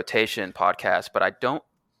rotation podcast, but I don't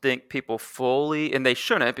think people fully, and they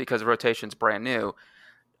shouldn't because rotation's brand new,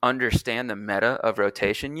 understand the meta of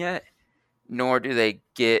rotation yet, nor do they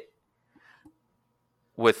get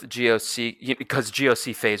with GOC, because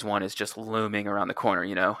GOC phase 1 is just looming around the corner,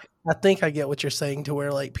 I think I get what you're saying, to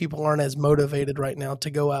where people aren't as motivated right now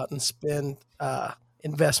to go out and spend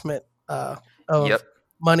investment of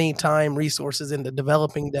money, time, resources into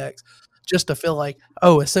developing decks, just to feel like,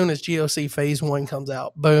 oh, as soon as GOC Phase 1 comes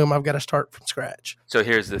out, boom, I've got to start from scratch. So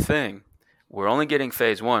here's the thing. We're only getting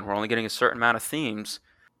Phase 1. We're only getting a certain amount of themes.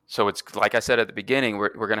 So it's like I said at the beginning, we're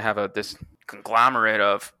going to have this conglomerate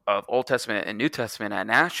of Old Testament and New Testament at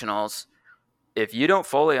Nationals. If you don't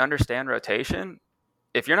fully understand rotation,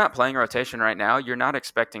 if you're not playing rotation right now, you're not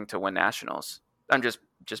expecting to win Nationals. I'm just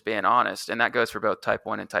being honest. And that goes for both Type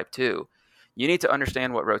 1 and Type 2. You need to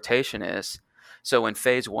understand what rotation is. So when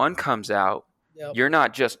Phase 1 comes out, you're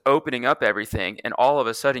not just opening up everything and all of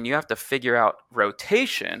a sudden you have to figure out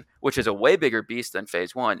rotation, which is a way bigger beast than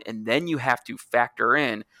Phase 1. And then you have to factor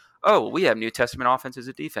in, oh, we have New Testament offenses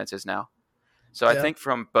and defenses now. So I think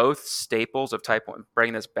from both staples of Type 1,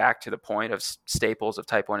 bringing this back to the point of staples of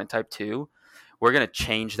Type 1 and Type 2, we're going to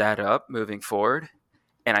change that up moving forward.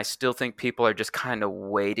 And I still think people are just kind of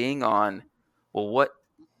waiting on, well, what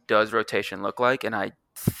does rotation look like? And I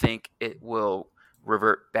think it will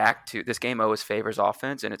revert back to, this game always favors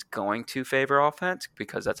offense, and it's going to favor offense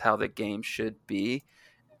because that's how the game should be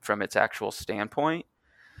from its actual standpoint.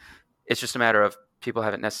 It's just a matter of people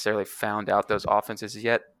haven't necessarily found out those offenses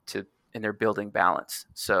yet and they're building balance.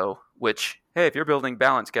 So, which, hey, if you're building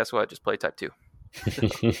balance, guess what? Just play Type 2.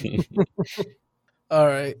 All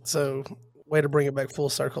right. So, way to bring it back full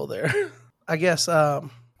circle there. I guess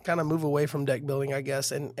kind of move away from deck building, I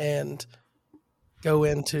guess, and go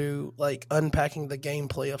into like unpacking the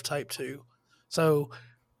gameplay of Type 2. So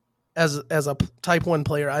as a Type 1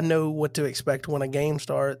 player, I know what to expect when a game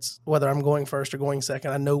starts, whether I'm going first or going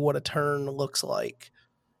second. I know what a turn looks like.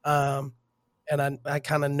 And I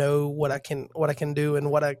kind of know what I can do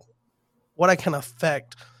and what I can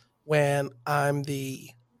affect when I'm the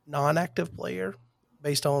non-active player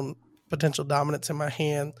based on potential dominance in my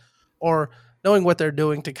hand, or knowing what they're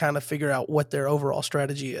doing to kind of figure out what their overall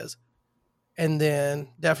strategy is. And then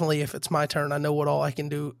definitely if it's my turn, I know what all I can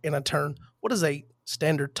do in a turn. What does a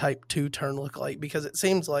standard Type 2 turn look like? Because it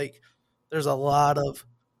seems like there's a lot of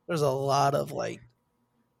like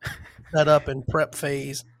setup and prep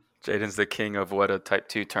phase. Jaden's the king of what a Type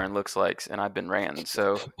 2 turn looks like, and I've been ran.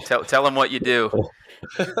 So tell him what you do.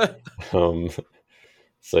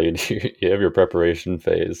 So you have your preparation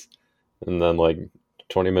phase, and then like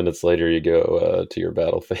 20 minutes later you go to your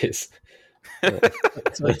battle phase.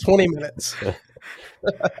 So 20 minutes.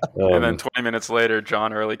 And then 20 minutes later,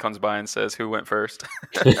 John Early comes by and says, "Who went first?"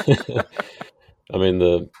 I mean,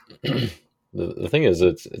 the thing is,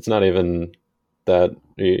 it's not even that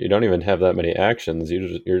you don't even have that many actions.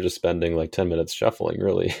 You're just spending like 10 minutes shuffling,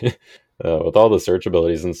 really. With all the search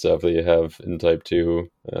abilities and stuff that you have in Type 2.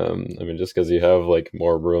 I mean, just because you have like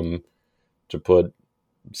more room to put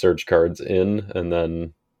search cards in, and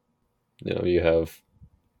then you have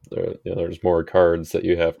there's more cards that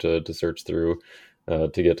you have to search through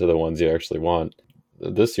to get to the ones you actually want.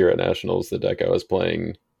 This year at Nationals, the deck I was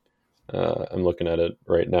playing, I'm looking at it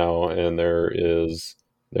right now, and there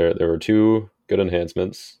were two good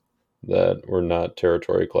enhancements that were not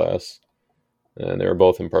territory class, and they were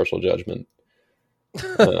both impartial judgment.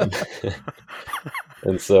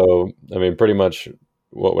 And so, I mean, pretty much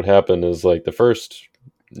what would happen is like the first,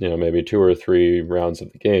 maybe 2 or 3 rounds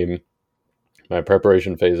of the game, my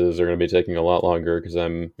preparation phases are going to be taking a lot longer because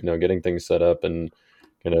I'm, getting things set up and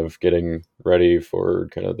kind of getting ready for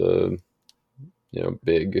kind of the,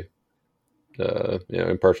 big,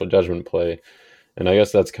 impartial judgment play. And I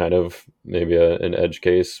guess that's kind of maybe an edge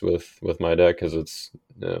case with my deck because it's,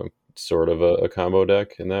 sort of a combo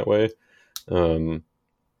deck in that way.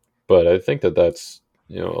 But I think that's,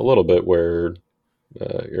 a little bit where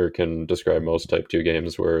Eric can describe most Type 2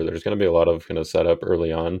 games, where there's going to be a lot of kind of setup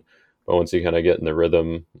early on. But once you kind of get in the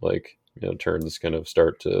rhythm, like, turns kind of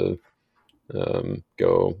start to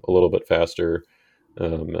go a little bit faster.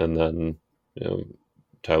 And then,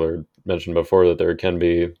 Tyler mentioned before that there can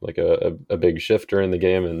be like a big shift during the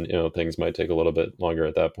game, and, things might take a little bit longer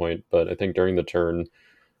at that point. But I think during the turn,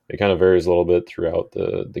 it kind of varies a little bit throughout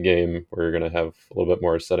the game, where you're going to have a little bit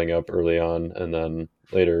more setting up early on. And then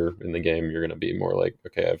later in the game, you're going to be more like,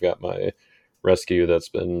 okay, I've got my rescue that's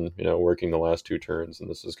been working the last 2 turns, and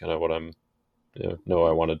this is kind of what I'm know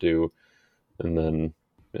I want to do. And then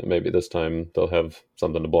maybe this time they'll have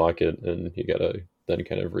something to block it, and you gotta then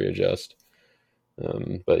kind of readjust.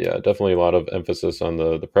 But yeah, definitely a lot of emphasis on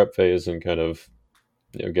the prep phase and kind of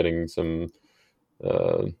getting some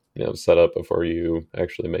set up before you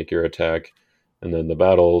actually make your attack. And then the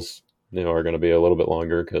battles are going to be a little bit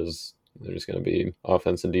longer because there's going to be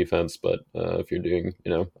offense and defense. But if you're doing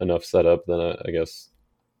enough setup, then I guess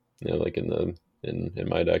like in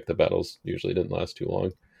my deck, the battles usually didn't last too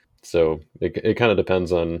long. So it kind of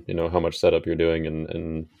depends on how much setup you're doing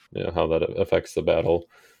and how that affects the battle.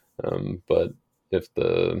 But if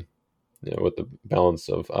with the balance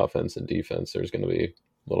of offense and defense, there's going to be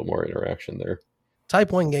a little more interaction there.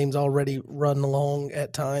 Type 1 games already run long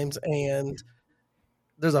at times, and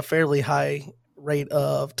there's a fairly high rate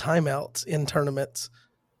of timeouts in tournaments.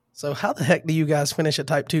 So how the heck do you guys finish a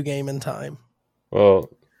Type 2 game in time? Well,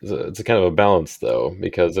 it's a kind of a balance, though,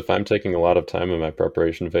 because if I'm taking a lot of time in my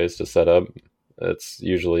preparation phase to set up, it's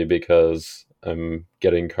usually because I'm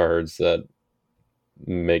getting cards that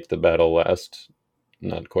make the battle last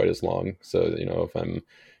not quite as long. So, if I'm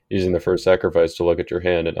using the first sacrifice to look at your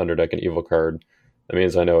hand and underdeck an evil card, that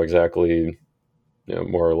means I know exactly,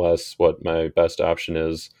 more or less what my best option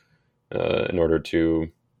is in order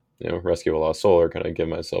to, rescue a lost soul or kind of give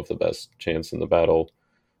myself the best chance in the battle.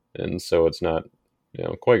 And so it's not,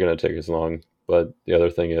 quite going to take as long. But the other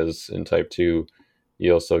thing is in Type 2,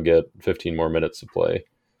 you also get 15 more minutes of play,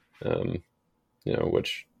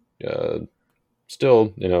 which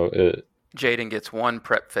still, Jaden gets one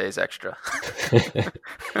prep phase extra.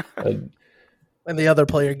 And the other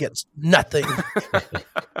player gets nothing.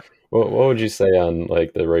 What would you say on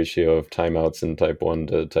like the ratio of timeouts in Type 1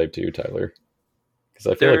 to Type 2, Tyler? Because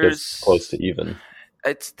I feel like it's close to even.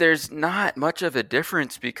 There's not much of a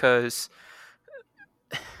difference because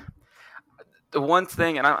the one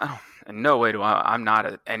thing, and I in no way I'm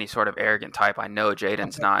not any sort of arrogant type. I know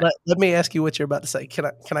Jaden's not. Let me ask you what you're about to say. Can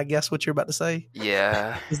I guess what you're about to say?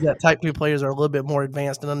 Yeah. Is that Type 2 players are a little bit more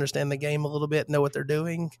advanced and understand the game a little bit, know what they're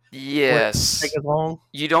doing? Yes. Take as long?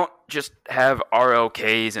 You don't just have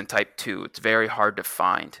ROKs in Type 2. It's very hard to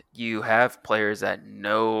find. You have players that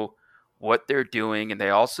know what they're doing, and they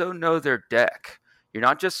also know their deck. You're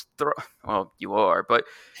not just well, you are, but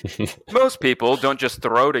most people don't just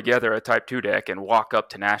throw together a Type 2 deck and walk up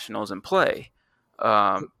to Nationals and play.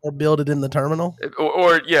 Or build it in the terminal?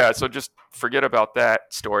 Or so just forget about that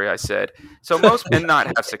story I said. So most and not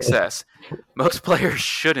have success. Most players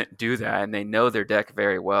shouldn't do that, and they know their deck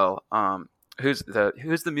very well. Who's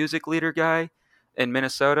the music leader guy in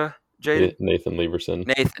Minnesota, Jaden? Nathan Leverson.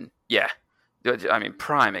 Nathan, yeah. I mean,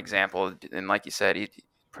 prime example, and like you said, he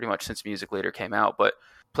pretty much since Music Leader came out. But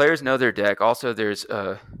players know their deck. Also, there's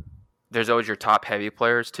always your top heavy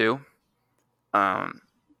players too.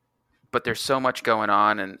 But there's so much going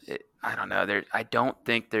on, and I don't know. I don't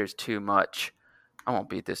think there's too much. I won't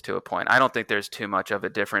beat this to a point. I don't think there's too much of a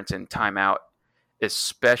difference in timeout,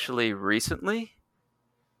 especially recently.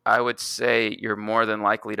 I would say you're more than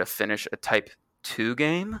likely to finish a Type 2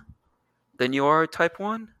 game than you are a Type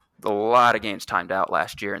 1. A lot of games timed out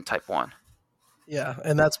last year in Type 1. Yeah,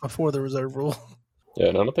 and that's before the reserve rule. Yeah,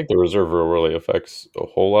 and I don't think the reserve rule really affects a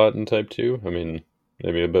whole lot in Type 2. I mean,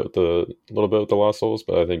 maybe a little bit with the Lost Souls,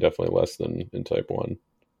 but I think definitely less than in Type 1.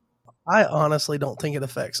 I honestly don't think it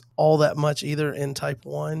affects all that much either in Type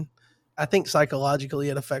 1. I think psychologically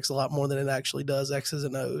it affects a lot more than it actually does X's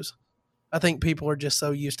and O's. I think people are just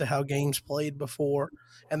so used to how games played before,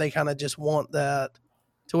 and they kind of just want that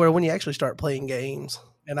to where when you actually start playing games,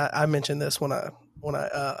 and I mentioned this when I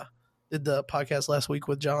did the podcast last week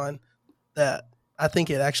with John, that I think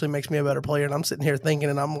it actually makes me a better player. And I'm sitting here thinking,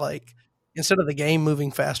 and I'm like, instead of the game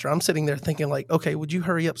moving faster, I'm sitting there thinking like, okay, would you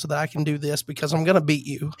hurry up so that I can do this because I'm going to beat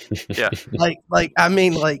you? Yeah.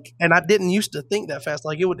 And I didn't used to think that fast.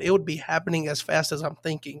 Like it would be happening as fast as I'm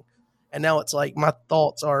thinking. And now it's like my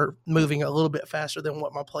thoughts are moving a little bit faster than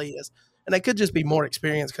what my play is. And it could just be more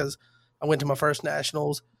experience because I went to my first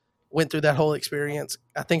nationals, went through that whole experience.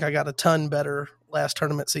 I think I got a ton better last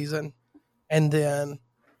tournament season. And then,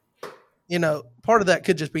 part of that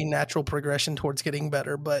could just be natural progression towards getting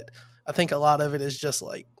better. But I think a lot of it is just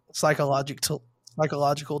like psychological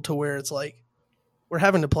to where it's like we're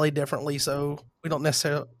having to play differently. So we don't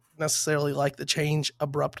necessarily like the change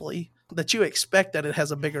abruptly, that you expect that it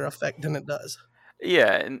has a bigger effect than it does.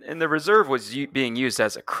 Yeah, and the reserve was being used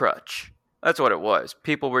as a crutch. That's what it was.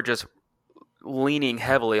 People were just leaning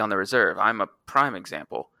heavily on the reserve. I'm a prime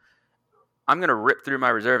example. I'm going to rip through my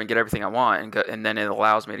reserve and get everything I want, and then it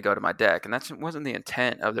allows me to go to my deck. And that wasn't the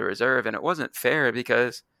intent of the reserve, and it wasn't fair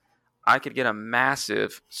because I could get a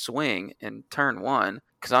massive swing in turn 1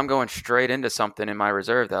 because I'm going straight into something in my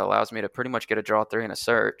reserve that allows me to pretty much get a draw 3 and a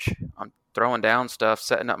search. I'm throwing down stuff,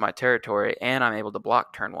 setting up my territory, and I'm able to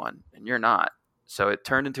block turn 1, and you're not. So it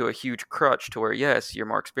turned into a huge crutch to where, yes, you're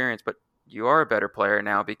more experienced, but you are a better player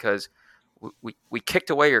now because we kicked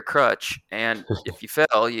away your crutch, and if you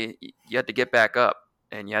fell, you had to get back up,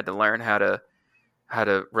 and you had to learn how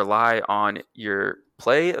to rely on your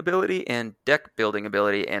play ability and deck building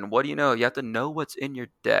ability. And what do you know? You have to know what's in your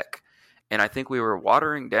deck. And I think we were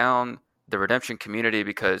watering down the redemption community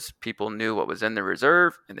because people knew what was in the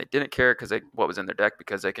reserve, and they didn't care what was in their deck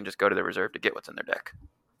because they can just go to the reserve to get what's in their deck.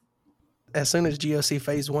 as soon as GOC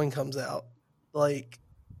Phase 1 comes out, like,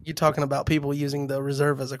 you're talking about people using the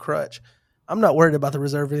reserve as a crutch. I'm not worried about the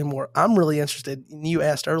reserve anymore. I'm really interested. You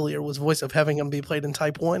asked earlier, was Voice of Heaven going to be played in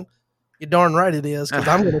Type 1? You're darn right it is, because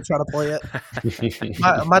I'm going to try to play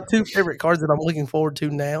it. My two favorite cards that I'm looking forward to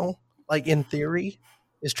now, like in theory,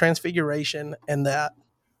 is Transfiguration and that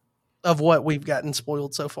of what we've gotten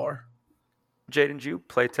spoiled so far. Jaden, did you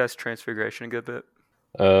play test Transfiguration a good bit?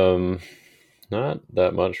 Not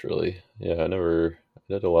that much really. Yeah, I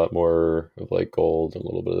did a lot more of like gold and a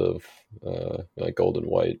little bit of like gold and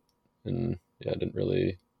white, and yeah, I didn't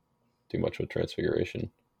really do much with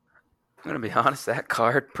Transfiguration. I'm going to be honest, that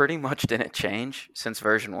card pretty much didn't change since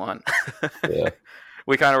version 1. Yeah.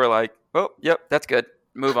 We kind of were like, oh, yep, that's good.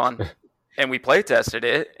 Move on. And we play tested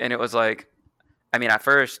it, and it was like, I mean, at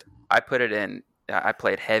first, I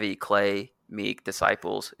played heavy Clay, Meek,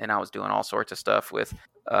 Disciples, and I was doing all sorts of stuff with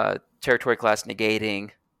territory class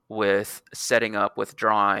negating, with setting up, with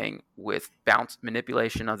drawing, with bounce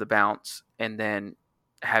manipulation of the bounce, and then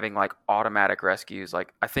having like automatic rescues.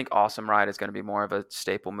 Like, I think Awesome Ride is going to be more of a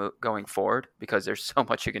staple move going forward because there's so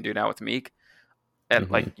much you can do now with Meek. And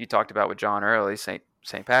like you talked about with John early, St.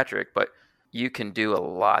 Patrick, but you can do a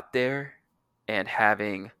lot there, and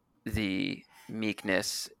having the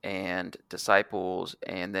Meekness and Disciples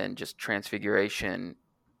and then just Transfiguration,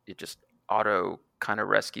 it just auto kind of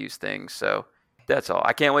rescues things. So that's all.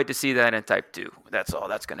 I can't wait to see that in Type 2. That's all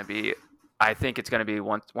that's going to be. I think it's going to be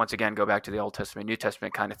once again, go back to the Old Testament, New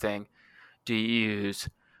Testament kind of thing. Do you use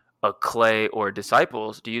a Clay or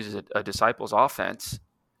Disciples? Do you use a Disciples offense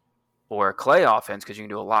or a Clay offense, because you can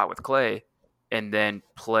do a lot with Clay, and then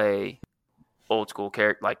play old school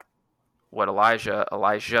character like what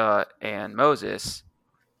Elijah and Moses,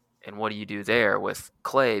 and what do you do there with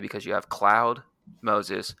Clay, because you have Cloud,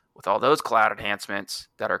 Moses with all those cloud enhancements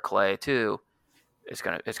that are Clay too. It's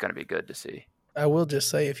gonna be good to see. I will just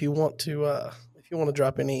say, if you want to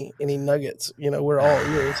drop any nuggets, we're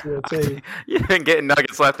all ears here too. You've been getting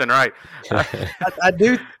nuggets left and right. I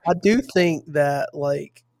do think that,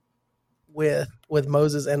 like, with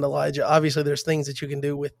Moses and Elijah, obviously there's things that you can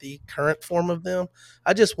do with the current form of them.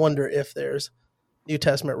 I just wonder if there's New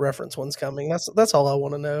Testament reference ones coming. That's all I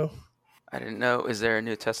want to know. I didn't know. Is there a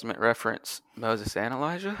New Testament reference Moses and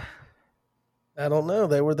Elijah? I don't know.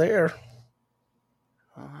 They were there.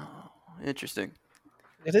 Oh, interesting.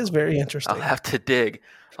 It is very interesting. I'll have to dig.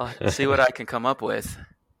 I'll see what I can come up with.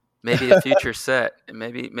 Maybe a future set.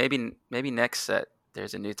 Maybe next set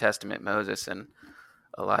there's a New Testament Moses and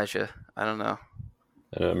Elijah. I don't know.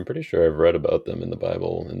 I'm pretty sure I've read about them in the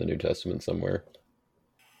Bible, in the New Testament somewhere.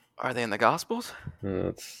 Are they in the Gospels?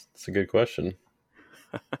 That's a good question.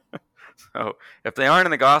 So if they aren't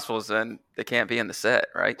in the Gospels, then they can't be in the set,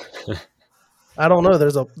 right? I don't know.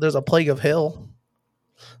 There's a plague of hell.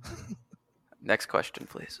 Next question,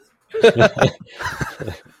 please. I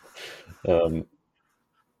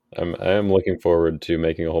am looking forward to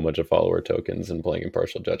making a whole bunch of follower tokens and playing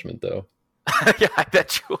Impartial Judgment, though. Yeah, I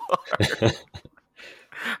bet you are.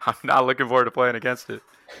 I'm not looking forward to playing against it.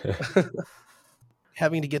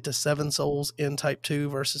 Having to get to 7 souls in Type 2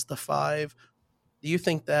 versus the 5, do you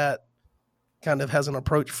think that kind of has an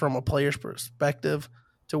approach from a player's perspective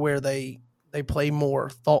to where they play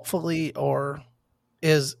more thoughtfully, or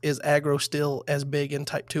is aggro still as big in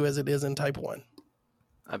Type 2 as it is in Type 1?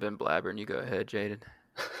 I've been blabbering. You go ahead, Jaden.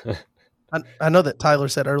 I know that Tyler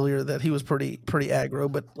said earlier that he was pretty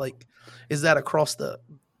aggro, but like, is that across the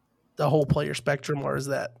whole player spectrum, or is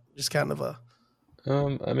that just kind of a?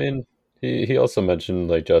 I mean, he also mentioned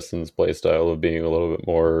like Justin's play style of being a little bit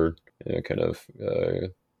more, kind of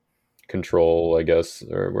control, I guess,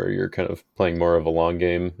 or where you're kind of playing more of a long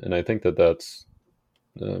game, and I think that's.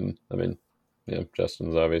 I mean, yeah,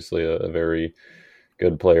 Justin's obviously a very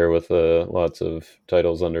good player with lots of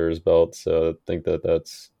titles under his belt, so I think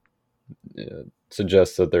that's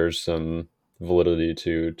suggests that there's some validity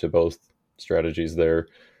to both strategies there.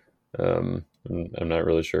 I'm not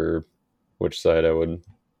really sure which side I would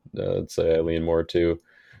say I lean more to.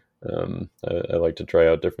 I like to try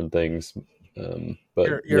out different things,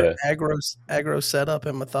 but your aggro setup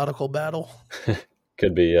and methodical battle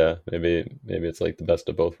could be, yeah. Maybe it's like the best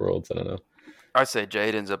of both worlds. I don't know. I'd say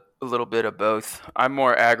Jaden's a little bit of both. I'm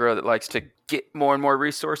more aggro that likes to get more and more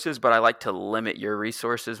resources, but I like to limit your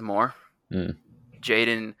resources more.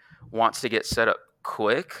 Jaden wants to get set up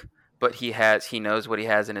quick, but he knows what he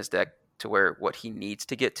has in his deck to where what he needs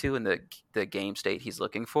to get to in the game state he's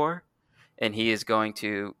looking for, and he is going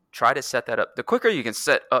to try to set that up. The quicker you can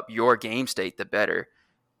set up your game state, the better.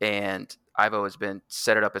 And I've always been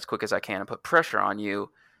set it up as quick as I can and put pressure on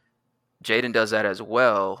you. Jaden does that as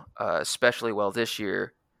well, especially well this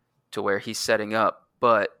year. to where he's setting up,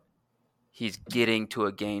 but he's getting to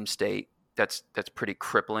a game state that's pretty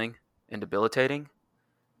crippling and debilitating.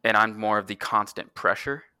 And I'm more of the constant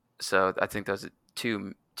pressure. So I think those are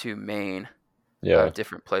two main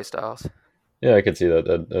different play styles. Yeah, I could see that.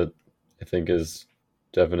 That I think is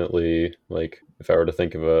definitely, like, if I were to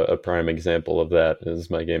think of a prime example of that, is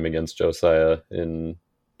my game against Josiah in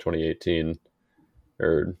 2018,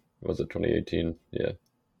 or was it 2018? Yeah.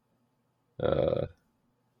 I'd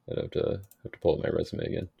have to pull up my resume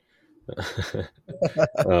again.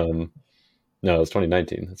 No, it was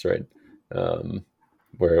 2019. That's right.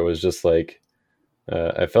 Where it was just like,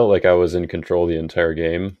 I felt like I was in control the entire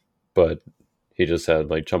game, but he just had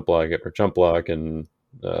like jump block after jump block, and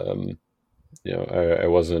I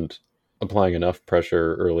wasn't applying enough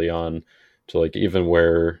pressure early on to, like, even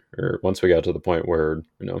where, or once we got to the point where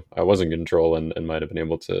I was in control and might have been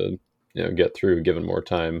able to get through given more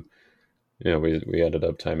time. We ended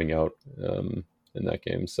up timing out in that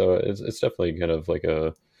game, so it's definitely kind of like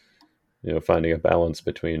a finding a balance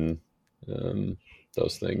between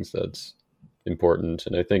those things that's important.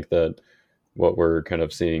 And I think that what we're kind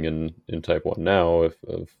of seeing in Type 1 now,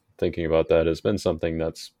 of thinking about that, has been something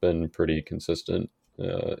that's been pretty consistent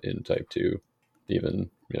in Type 2, even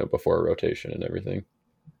before rotation and everything.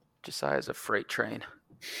 Josiah is a freight train.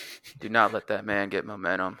 Do not let that man get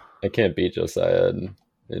momentum. I can't beat Josiah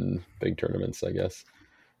in big tournaments, I guess.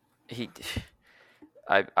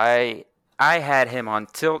 I had him on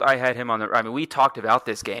tilt. We talked about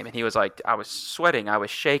this game, and he was like, I was sweating, I was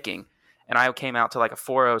shaking, and I came out to like a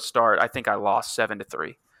 4-0 start. I think I lost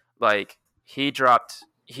 7-3. Like, he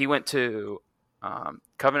went to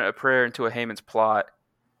Covenant of Prayer into a Haemon's Plot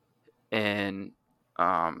in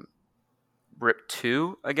Rip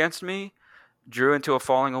 2 against me, drew into a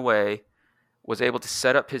Falling Away, was able to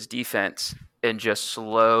set up his defense and just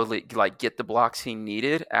slowly like get the blocks he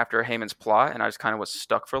needed after Haemon's Plot, and I just kind of was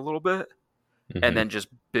stuck for a little bit, and then just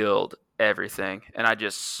build everything. And I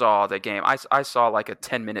just saw the game. I saw like a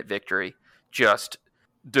 10-minute victory just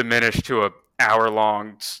diminish to a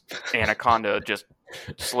hour-long anaconda just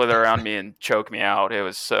slither around me and choke me out. It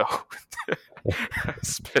was so it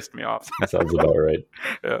pissed me off. That sounds about right.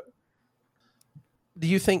 Yeah. Do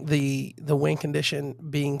you think the win condition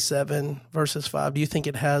being 7 versus 5, do you think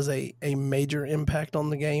it has a major impact on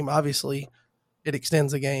the game? Obviously, it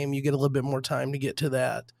extends the game. You get a little bit more time to get to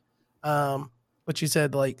that. But you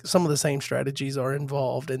said like some of the same strategies are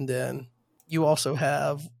involved. And then you also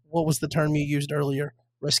have, what was the term you used earlier?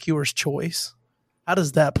 Rescuer's choice. How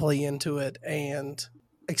does that play into it? And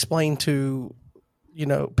explain to,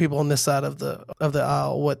 people on this side of the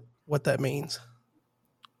aisle what that means.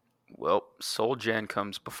 Well, soul gen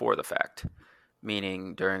comes before the fact,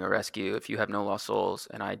 meaning during a rescue, if you have no lost souls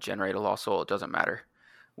and I generate a lost soul, it doesn't matter.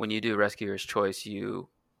 When you do Rescuer's Choice, you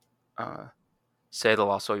say the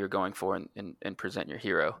lost soul you're going for and present your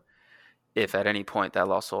hero. If at any point that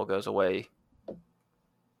lost soul goes away,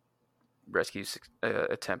 rescue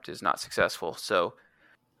attempt is not successful. So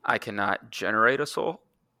I cannot generate a soul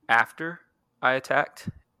after I attacked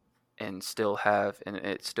and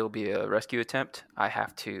it still be a rescue attempt. I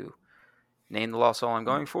have to name the lost soul I'm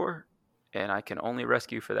going for, and I can only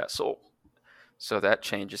rescue for that soul. So that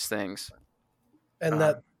changes things. And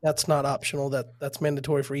that's not optional. That's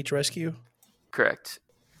mandatory for each rescue. Correct.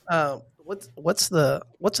 What's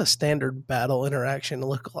a standard battle interaction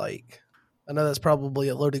look like? I know that's probably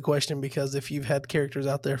a loaded question, because if you've had characters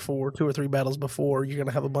out there for 2 or 3 battles before, you're going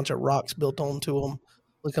to have a bunch of rocks built onto them,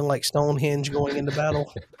 looking like Stonehenge going into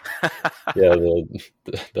battle. Yeah,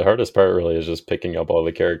 the hardest part really is just picking up all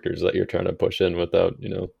the characters that you're trying to push in without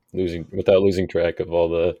losing track of all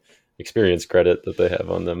the experience credit that they have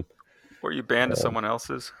on them. Or you ban to someone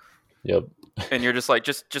else's. Yep. And you're just like,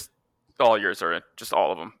 just all yours are in, just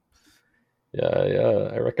all of them.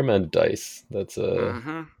 Yeah. I recommend dice. That's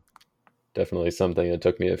definitely something that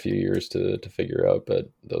took me a few years to figure out, but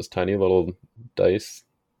those tiny little dice,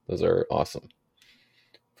 those are awesome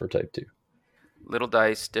for Type 2. Little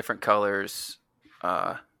dice, different colors,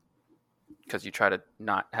 because you try to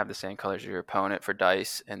not have the same colors as your opponent for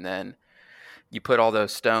dice, and then you put all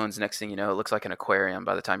those stones, next thing you know, it looks like an aquarium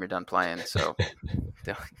by the time you're done playing, so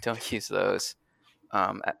don't use those.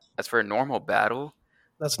 As for a normal battle...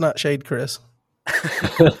 That's not shade, Chris.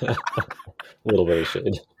 A little bit of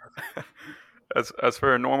shade. As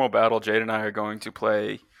for a normal battle, Jade and I are going to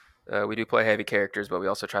play... we do play heavy characters, but we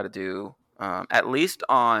also try to do... at least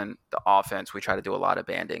on the offense, we try to do a lot of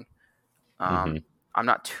banding. I'm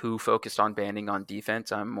not too focused on banding on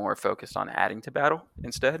defense. I'm more focused on adding to battle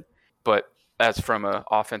instead. But as from an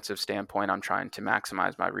offensive standpoint, I'm trying to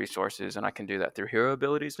maximize my resources, and I can do that through hero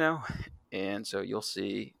abilities now. And so you'll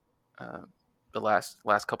see the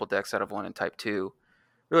last couple decks that I've won in Type 2,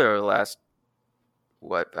 really over the last,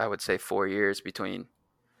 what I would say 4 years, between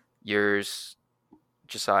yours,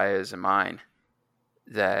 Josiah's, and mine,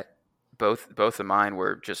 that both of mine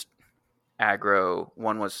were just aggro.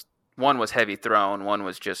 One was heavy thrown, one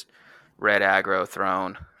was just red aggro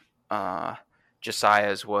thrown.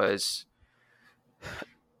 Josiah's was,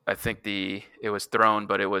 I think it was thrown,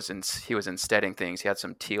 but he was insteading things. He had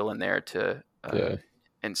some teal in there to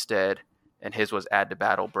instead, and his was add to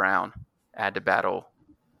battle brown, add to battle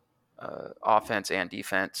offense and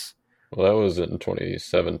defense. Well, that was in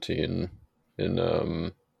 2017. In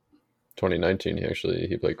 2019,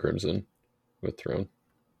 he played Crimson with Throne.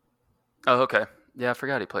 Oh, okay. Yeah, I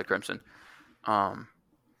forgot he played Crimson. I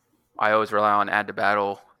always rely on add to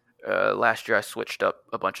battle. Last year I switched up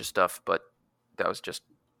a bunch of stuff, but that was just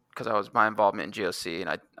because my involvement in GOC,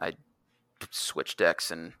 and I switched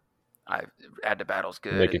decks, and I add to battle's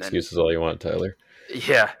good. Make excuses all you want, Tyler.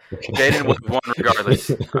 Yeah, Jaden would have won regardless.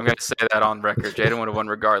 I'm going to say that on record. Jaden would have won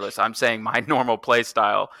regardless. I'm saying my normal play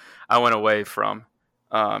style I went away from,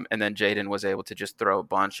 and then Jaden was able to just throw a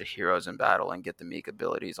bunch of heroes in battle and get the Meek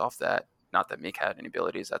abilities off that. Not that Meek had any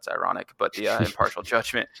abilities, that's ironic, but the impartial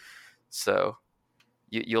judgment. So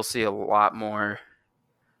you'll see a lot more,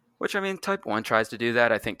 which, I mean, Type 1 tries to do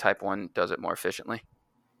that. I think Type 1 does it more efficiently,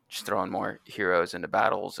 just throwing more heroes into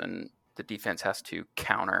battles, and the defense has to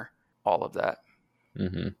counter all of that.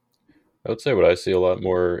 Mm-hmm. I would say what I see a lot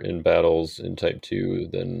more in battles in Type 2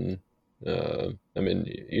 than, I mean,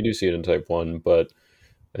 you do see it in Type 1, but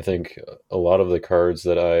I think a lot of the cards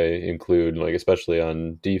that I include, like especially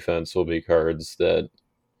on defense, will be cards that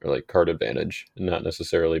are like card advantage and not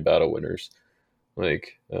necessarily battle winners.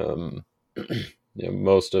 Like,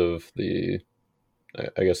 most of the,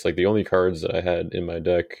 I guess, like the only cards that I had in my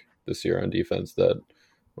deck this year on defense that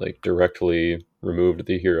like directly removed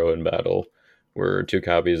the hero in battle were 2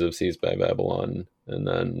 copies of Seized by Babylon, and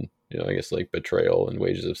then I guess like Betrayal and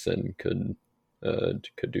Wages of Sin could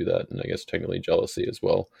do that, and I guess technically Jealousy as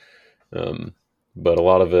well. But a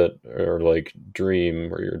lot of it are like Dream,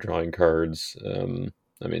 where you're drawing cards.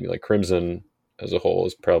 I mean, like Crimson as a whole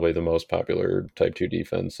is probably the most popular Type 2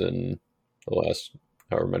 defense in the last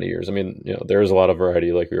however many years. I mean, there's a lot of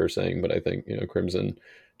variety, like we were saying, but I think Crimson,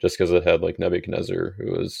 just because it had like Nebuchadnezzar,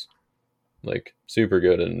 who was like super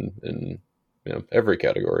good in every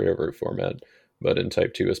category, every format, but in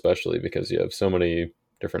Type 2 especially, because you have so many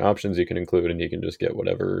different options you can include, and you can just get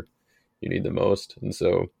whatever you need the most. And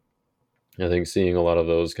so I think seeing a lot of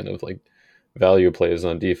those kind of like value plays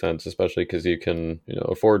on defense, especially because you can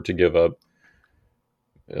afford to give up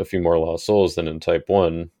a few more lost souls than in Type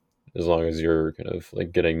 1, as long as you're kind of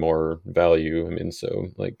like getting more value. I mean, so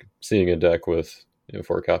like seeing a deck with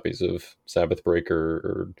 4 copies of Sabbath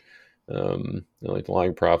Breaker or like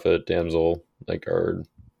Lying Prophet, Damsel, like are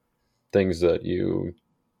things that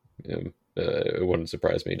it wouldn't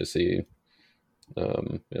surprise me to see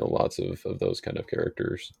lots of those kind of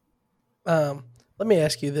characters. Let me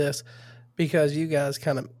ask you this, because you guys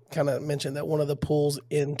kind of mentioned that one of the pulls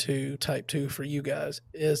into Type 2 for you guys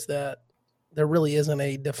is that there really isn't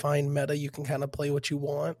a defined meta. You can kind of play what you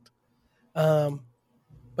want.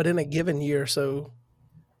 But in a given year, so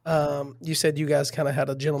you said you guys kind of had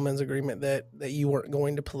a gentleman's agreement that you weren't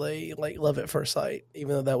going to play like Love at First Sight,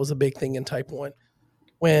 even though that was a big thing in Type 1.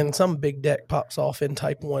 When some big deck pops off in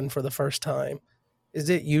Type 1 for the first time, is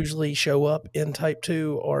it usually show up in Type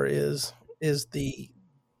 2, or is the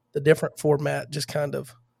different format just kind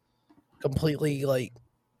of completely like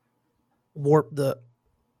warp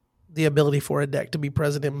the ability for a deck to be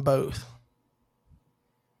present in both?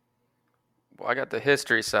 Well, I got the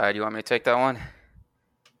history side. You want me to take that one?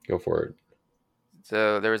 Go for it.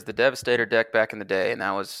 So there was the Devastator deck back in the day, and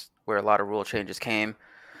that was where a lot of rule changes came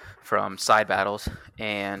from side battles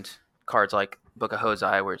and cards like Book of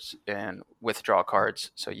Hosea and withdraw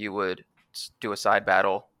cards. So you would do a side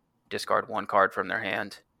battle, discard 1 card from their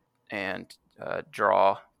hand, and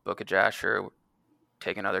draw Book of Jasher,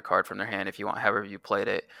 take another card from their hand. If you want, however you played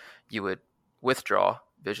it, you would withdraw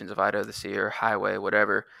Visions of Ido the Seer, Highway,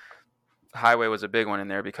 whatever. Highway was a big one in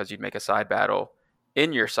there because you'd make a side battle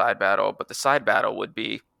in your side battle, but the side battle would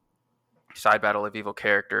be side battle of evil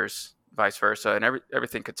characters, vice versa, and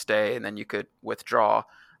everything could stay, and then you could withdraw.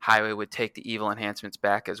 Highway would take the evil enhancements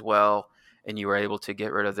back as well, and you were able to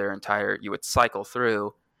get rid of their entire, you would cycle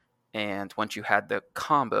through, and once you had the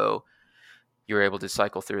combo, you were able to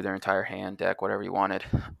cycle through their entire hand, deck, whatever you wanted,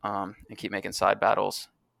 and keep making side battles.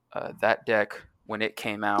 That deck, when it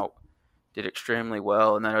came out, did extremely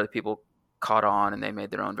well, and then other people caught on, and they made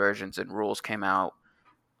their own versions, and rules came out.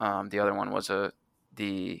 The other one was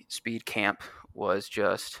the Speed Camp, was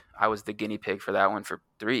just, I was the guinea pig for that one for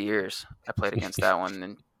 3 years. I played against that one,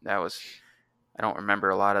 and that was, I don't remember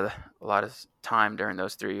a lot of time during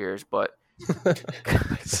those 3 years, but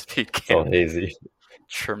It's all hazy.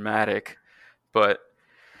 traumatic. But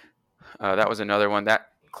that was another one that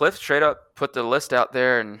Cliff straight up put the list out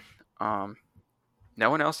there, and no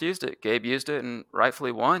one else used it. Gabe used it and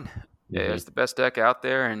rightfully won. Yeah, it was the best deck out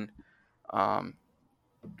there, and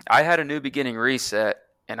I had a new beginning reset,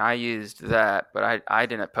 and I used that, but I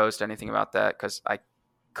didn't post anything about that because I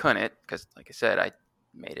couldn't, because like I said, I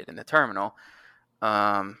made it in the terminal.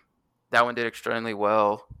 That one did extremely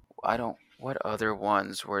well. What other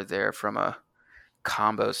ones were there from a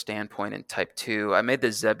combo standpoint in Type 2? I made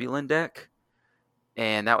the Zebulon deck,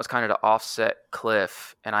 and that was kind of to offset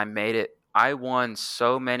Cliff, and I won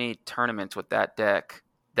so many tournaments with that deck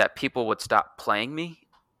that people would stop playing me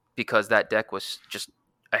because that deck was just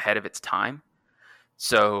ahead of its time.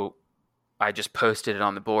 So I just posted it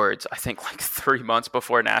on the boards, I think like 3 months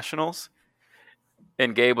before Nationals.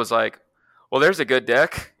 And Gabe was like, well, there's a good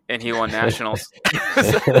deck. And he won Nationals.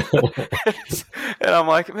 And I'm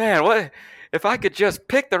like, man, what if I could just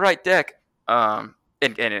pick the right deck? And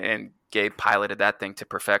Gabe piloted that thing to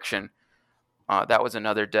perfection. That was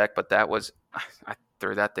another deck, but I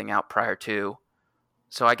threw that thing out prior to.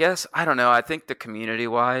 So I guess, I don't know. I think the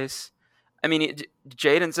community-wise, I mean,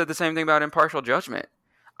 Jaden said the same thing about Impartial Judgment.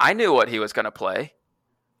 I knew what he was going to play.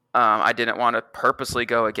 I didn't want to purposely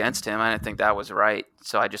go against him. I didn't think that was right.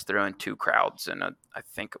 So I just threw in 2 crowds, and I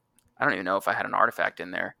don't even know if I had an artifact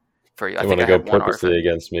in there for you. I want to go purposely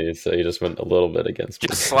against me, so you just went a little bit against me.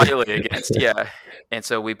 Just slightly against, yeah. And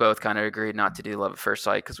so we both kind of agreed not to do Love at First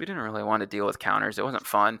Sight because we didn't really want to deal with counters. It wasn't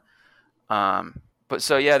fun. But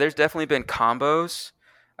so, yeah, there's definitely been combos.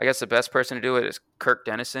 I guess the best person to do it is Kirk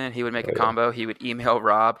Dennison. He would make a combo. He would email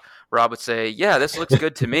Rob. Rob would say, yeah, this looks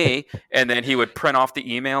good to me. And then he would print off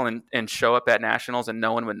the email and show up at Nationals, and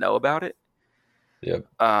no one would know about it. Yep.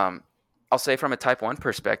 I'll say from a Type 1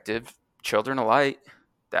 perspective, Children of Light,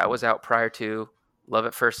 that was out prior to. Love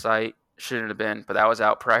at First Sight, shouldn't have been, but that was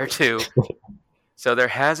out prior to. So there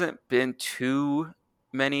hasn't been too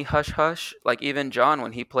many hush-hush. Like even John,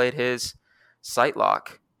 when he played his Sight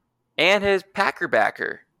Lock and his Packer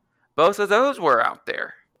Backer, both of those were out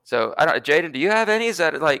there. So Jaden, do you have any? Is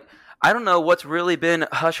that like, I don't know what's really been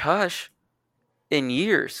hush-hush in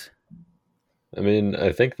years. I mean,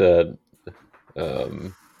 I think that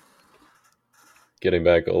getting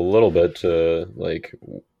back a little bit to like,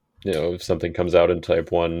 if something comes out in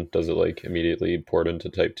Type 1, does it like immediately port into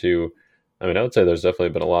Type 2? I mean, I would say there's definitely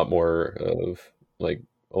been a lot more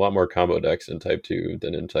combo decks in Type 2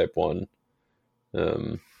 than in Type 1.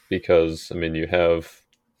 Because, I mean, you have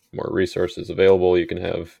more resources available. You can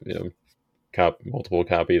have, multiple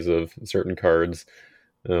copies of certain cards.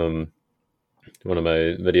 One of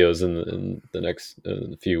my videos in the next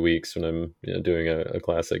few weeks when I'm doing a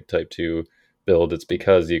classic Type 2 build, it's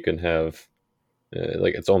because you can have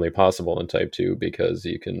it's only possible in Type 2 because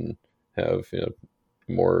you can have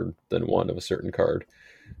more than one of a certain card,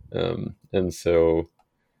 and so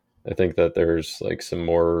I think that there's like some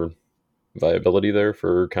more viability there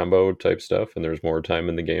for combo type stuff, and there's more time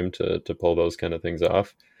in the game to pull those kind of things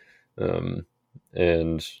off.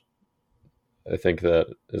 And I think that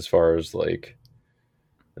as far as like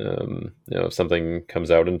if something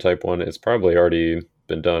comes out in Type 1, it's probably already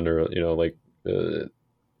been done, or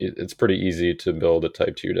it's pretty easy to build a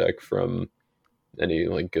Type 2 deck from any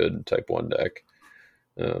like good Type 1 deck.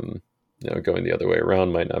 Going the other way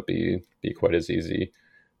around might not be quite as easy,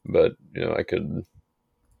 but I could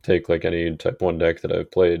take like any Type 1 deck that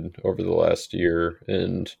I've played over the last year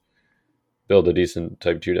and build a decent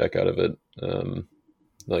Type 2 deck out of it.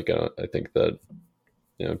 I think that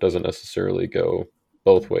it doesn't necessarily go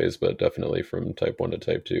both ways, but definitely from Type 1 to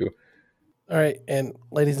Type 2. All right, and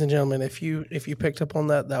ladies and gentlemen, if you picked up on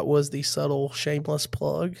that, that was the subtle, shameless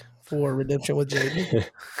plug for Redemption with Jaden.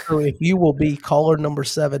 So if you will be caller number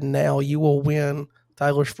 7 now, you will win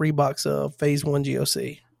Tyler's free box of Phase 1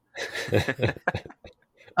 GOC.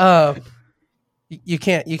 You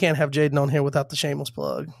can't have Jaden on here without the shameless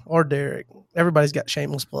plug, or Derek. Everybody's got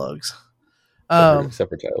shameless plugs. Except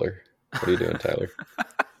for Tyler. What are you doing, Tyler?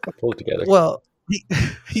 Pull it together. Well,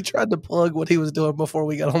 he tried to plug what he was doing before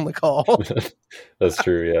we got on the call. That's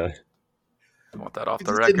true, yeah. I want that off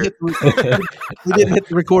the record. We didn't hit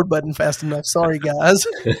the record button fast enough. Sorry, guys.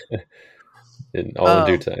 In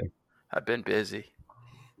due time. I've been busy.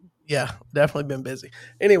 Yeah, definitely been busy.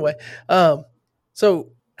 Anyway,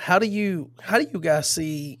 so how do you guys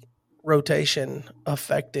see rotation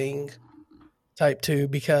affecting Type 2?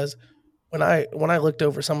 Because when I looked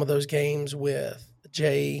over some of those games with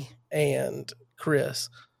Jay and Chris,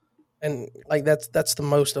 and like that's the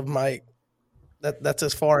most of my that's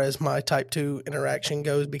as far as my type 2 interaction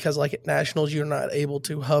goes, because like at nationals you're not able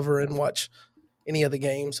to hover and watch any of the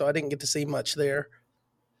games, so I didn't get to see much there.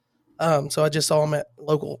 So I just saw them at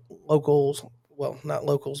locals, well, not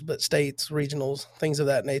locals, but states, regionals, things of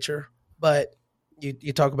that nature. But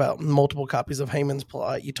you talk about multiple copies of Haman's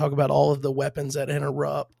Plot. You talk about all of the weapons that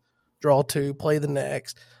interrupt, draw two, play the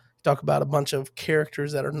next. You talk about a bunch of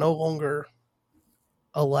characters that are no longer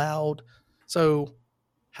allowed. So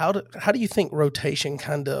how do you think rotation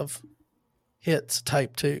kind of hits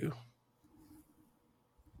type 2?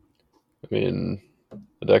 I mean,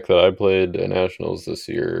 the deck that I played at Nationals this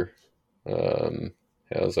year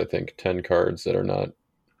has, I think, 10 cards that are not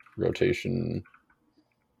rotation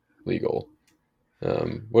legal.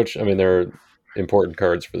 Which, I mean, they're important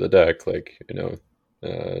cards for the deck. Like,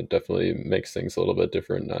 definitely makes things a little bit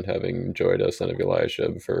different not having Joida, Son of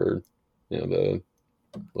Eliashib for, the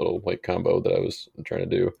little like combo that I was trying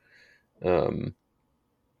to do.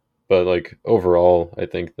 But like overall, I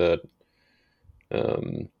think that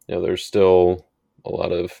there's still a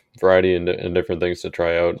lot of variety and different things to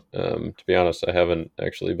try out. To be honest, I haven't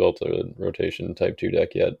actually built a rotation type 2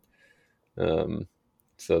 deck yet.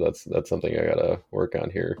 So that's something I gotta work on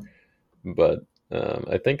here. But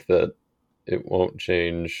I think that it won't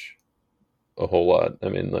change a whole lot. I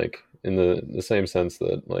mean, like in the same sense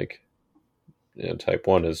that like type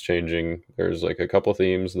 1 is changing. There's like a couple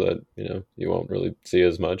themes that you won't really see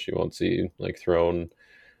as much. You won't see like throne,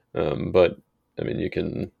 but I mean you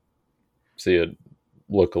can see it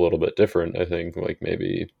look a little bit different. I think like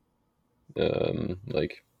maybe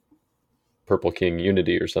like Purple King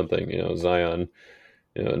Unity or something. Zion.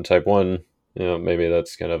 In type 1, maybe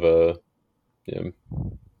that's kind of a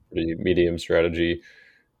pretty medium strategy.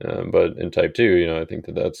 But in type 2, I think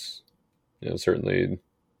that's certainly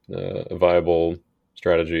a viable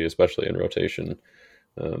strategy, especially in rotation.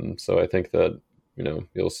 So I think that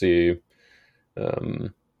you'll see a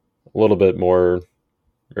little bit more,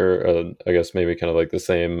 or I guess maybe kind of like the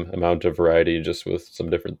same amount of variety, just with some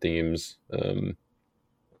different themes.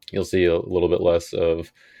 You'll see a little bit less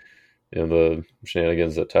of the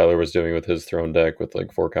shenanigans that Tyler was doing with his throne deck, with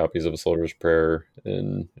like 4 copies of a Soldier's Prayer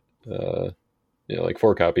and like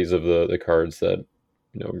 4 copies of the cards that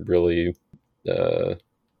really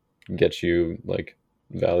get you like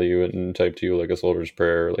value in type 2, like a Soldier's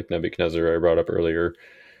Prayer, like Nebuchadnezzar I brought up earlier.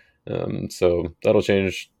 So that'll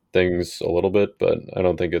change things a little bit, but I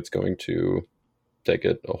don't think it's going to take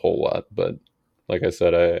it a whole lot. But like I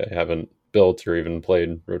said, I haven't built or even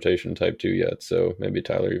played rotation type 2 yet, so maybe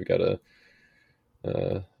Tyler, you've got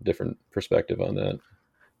a different perspective on that.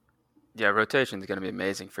 Yeah, rotation is going to be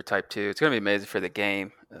amazing for type 2. It's going to be amazing for the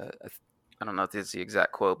game. I don't know if this is the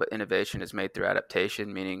exact quote, but innovation is made through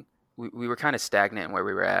adaptation, meaning we were kind of stagnant in where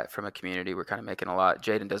we were at from a community. We're kind of making a lot.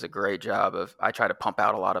 Jaden does a great job of, I try to pump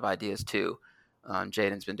out a lot of ideas too.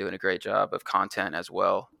 Jaden's been doing a great job of content as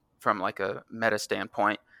well from like a meta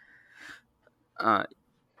standpoint.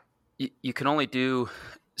 You can only do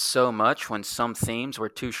so much when some themes were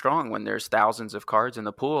too strong, when there's thousands of cards in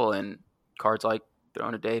the pool and cards like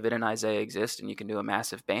Throne of David and Isaiah exist and you can do a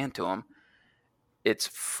massive ban to them. It's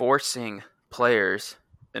forcing players,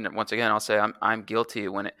 and once again, I'll say I'm guilty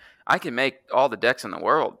when I can make all the decks in the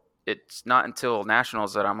world. It's not until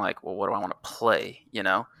nationals that I'm like, well, what do I want to play,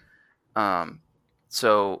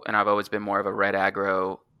 So, and I've always been more of a red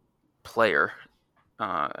aggro player.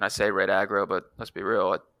 And I say red aggro, but let's be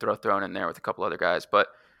real, I throw Throne in there with a couple other guys. But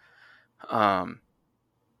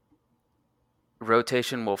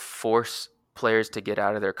rotation will force players to get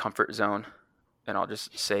out of their comfort zone. And I'll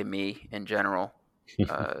just say me in general.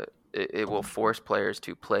 It will force players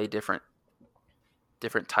to play different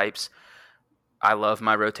types. I love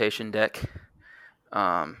my rotation deck.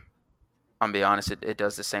 I'm gonna be honest, it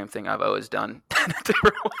does the same thing I've always done in a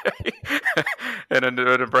different way, in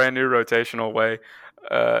a brand new rotational way.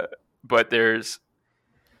 But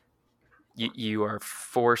you are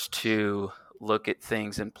forced to look at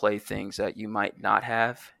things and play things that you might not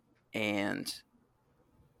have, and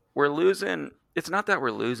we're losing. It's not that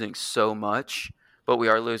we're losing so much, but we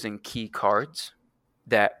are losing key cards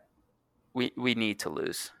that we need to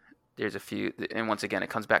lose. There's a few, and once again, it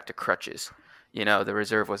comes back to crutches. The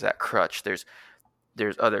reserve was that crutch. There's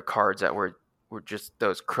other cards that were just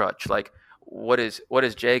those crutch. Like, what is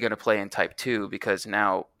Jay going to play in type 2? Because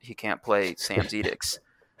now he can't play Sam's Edicts.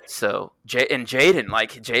 So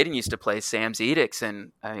Jaden used to play Sam's Edicts,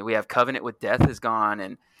 and I mean, we have Covenant with Death is gone,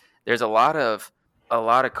 and there's a lot of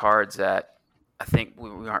cards that I think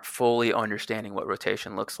we aren't fully understanding what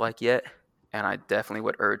rotation looks like yet. And I definitely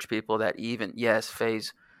would urge people that even, yes,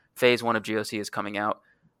 phase Phase 1 of GOC is coming out.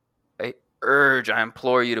 I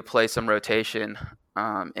implore you to play some rotation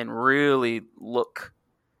and really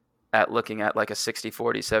looking at like a 60-40,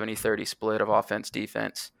 70-30 split of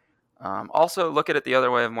offense-defense. Also, look at it the other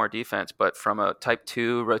way of more defense, but from a type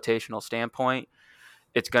 2 rotational standpoint,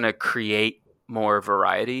 it's going to create more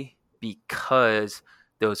variety because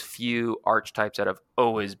those few archetypes that have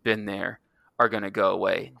always been there are going to go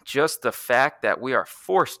away. Just the fact that we are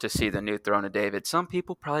forced to see the new Throne of David, some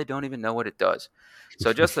people probably don't even know what it does.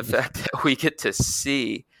 So just the fact that we get to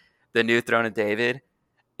see the new Throne of David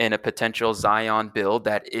in a potential Zion build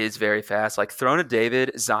that is very fast, like Throne of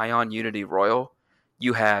David, Zion, Unity, Royal,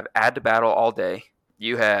 you have add to battle all day.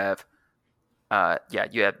 You have,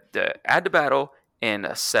 you have the add to battle and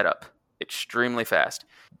a setup extremely fast.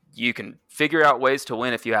 You can figure out ways to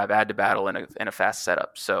win if you have add to battle and a fast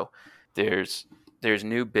setup. So there's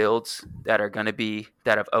new builds that are going to be,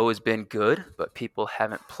 that have always been good, but people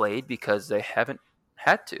haven't played because they haven't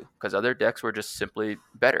had to, because other decks were just simply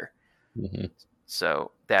better. Mm-hmm.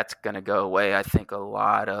 So that's going to go away. I think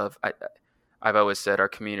I've always said our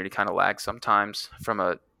community kind of lags sometimes from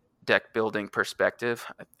a deck building perspective,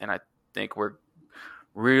 and I think we're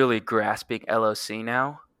really grasping LOC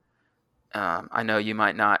now. I know you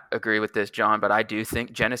might not agree with this, John, but I do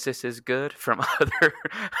think Genesis is good from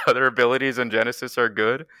other abilities, and Genesis are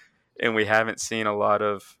good, and we haven't seen a lot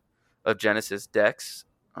of Genesis decks.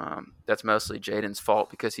 That's mostly Jaden's fault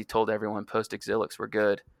because he told everyone post-Exilics were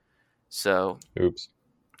good. So, oops.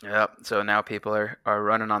 Yeah, so now people are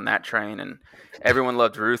running on that train, and everyone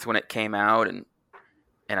loved Ruth when it came out, and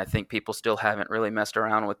I think people still haven't really messed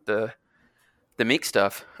around with the Meek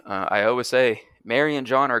stuff. I always say Mary and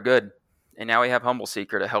John are good, and now we have Humble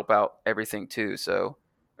Seeker to help out everything too. So,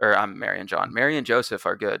 or I'm Mary and John. Mary and Joseph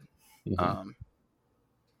are good. Mm-hmm.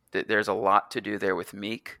 There's a lot to do there with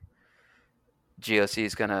Meek. GOC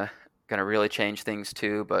is gonna really change things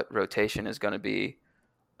too, but rotation is gonna be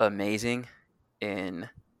amazing in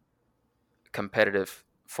competitive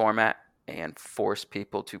format and force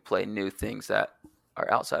people to play new things that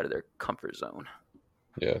are outside of their comfort zone.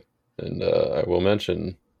 Yeah, and I will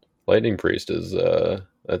mention Lightning Priest is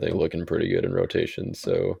I think looking pretty good in rotation.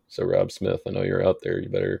 So Rob Smith, I know you're out there. You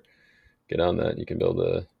better get on that. You can build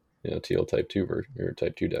a teal type 2 or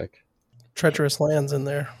type 2 deck. Treacherous Lands in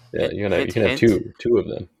there. Yeah, you can have two of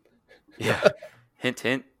them. Yeah.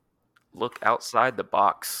 Hint. Look outside the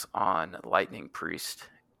box on Lightning Priest.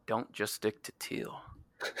 Don't just stick to teal.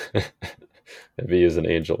 If he is an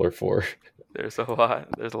angel or 4. There's a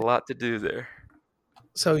lot to do there.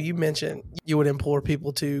 So you mentioned you would implore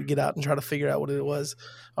people to get out and try to figure out what it was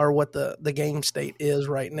or what the game state is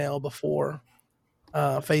right now before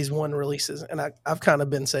phase 1 releases. And I've kind of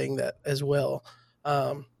been saying that as well,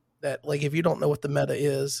 that like if you don't know what the meta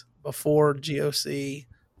is before GOC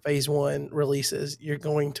phase 1 releases, you're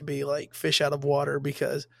going to be like fish out of water,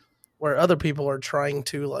 because where other people are trying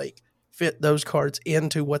to like fit those cards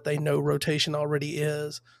into what they know rotation already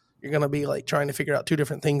is, you're going to be like trying to figure out 2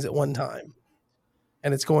 different things at one time.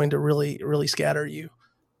 And it's going to really, really scatter you.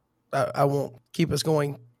 I won't keep us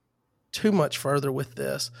going too much further with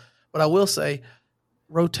this, but I will say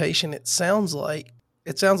rotation, it sounds like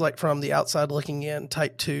from the outside looking in,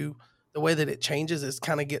 type 2, the way that it changes is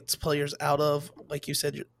kind of gets players out of, like you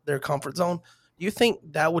said, their comfort zone. Do you think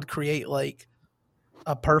that would create like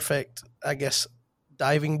a perfect, I guess,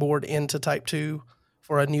 diving board into type 2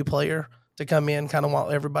 for a new player to come in kind of while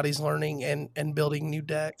everybody's learning and building new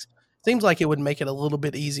decks? Seems like it would make it a little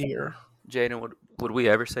bit easier. Jaden, would we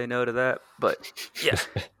ever say no to that? But yeah,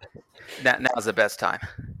 now's the best time.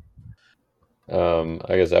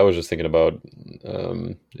 I guess I was just thinking about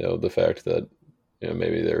the fact that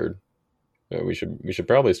maybe we should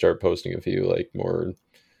probably start posting a few like more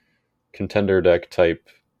contender deck type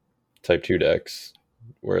 2 decks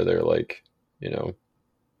where they're like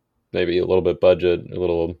maybe a little bit budget, a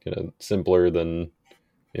little simpler than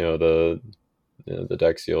the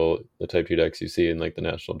decks the type 2 decks you see in like the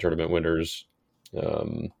national tournament winners,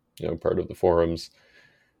 part of the forums.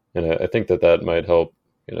 And I think that might help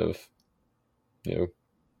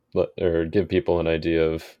or give people an idea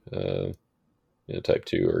of type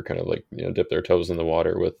 2, or kind of like dip their toes in the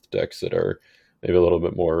water with decks that are maybe a little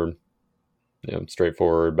bit more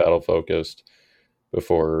straightforward, battle focused,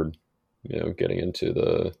 before getting into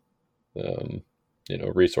the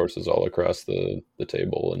resources all across the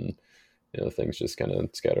table, and things just kind of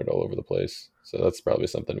scattered all over the place. So that's probably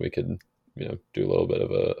something we could do a little bit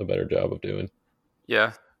of a better job of doing.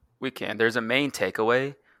 Yeah, we can. There's a main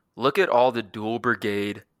takeaway. Look at all the Dual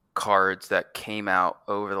Brigade cards that came out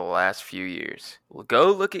over the last few years.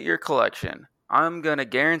 Go look at your collection. I'm going to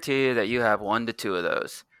guarantee you that you have 1 to 2 of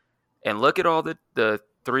those. and look at all the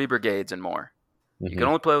 3 brigades and more. You can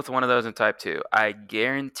only play with one of those in Type 2. I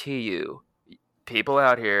guarantee you, people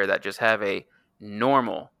out here that just have a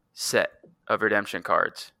normal set of redemption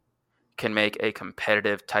cards can make a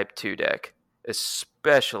competitive Type 2 deck,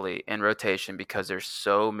 especially in rotation, because there's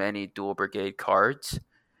so many dual brigade cards.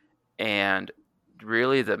 And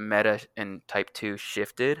really the meta in Type 2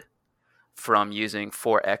 shifted from using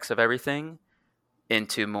 4x of everything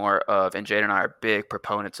into more of, and Jade and I are big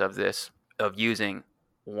proponents of this, of using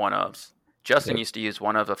one-ofs. Justin used to use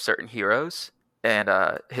one of certain heroes, and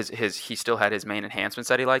he still had his main enhancements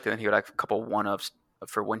that he liked, and then he would have a couple one-ofs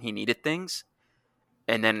for when he needed things.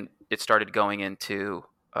 And then it started going into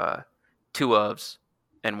 2-ofs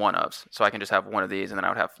and 1-ofs. So I can just have one of these, and then I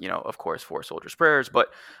would have, of course, 4 Soldier's Prayers, but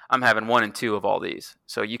I'm having 1 and 2 of all these.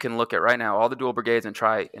 So you can look at right now all the dual brigades and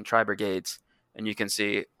tri brigades, and you can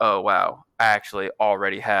see, oh wow, I actually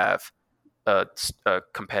already have a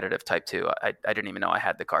competitive Type 2. I didn't even know I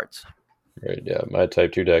had the cards. Right, yeah. My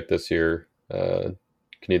Type 2 deck this year, can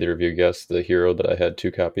either of you guess the hero that I had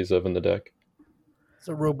 2 copies of in the deck?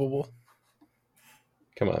 Zerubbabel.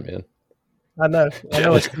 Come on, man. I know.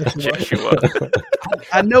 Jeshua.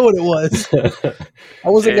 I know what it was. I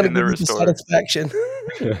wasn't going to give you the satisfaction.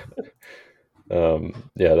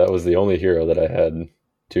 Yeah, that was the only hero that I had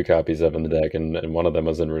 2 copies of in the deck, and one of them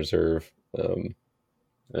was in reserve. And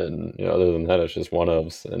other than that, it's just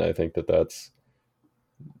one-ofs, and I think that's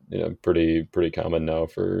pretty common now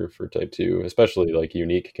for Type 2, especially like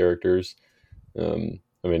unique characters. I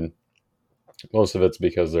mean, most of it's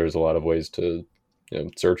because there's a lot of ways to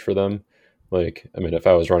search for them. Like, I mean, if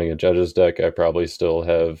I was running a Judge's deck, I probably still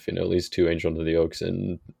have at least 2 Angel to the Oaks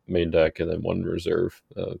in main deck, and then 1 reserve.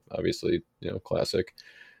 Obviously, classic.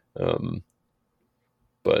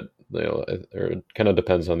 But it kind of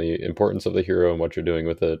depends on the importance of the hero and what you're doing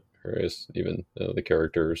with it, or even the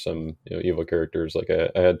character. Some evil characters, like I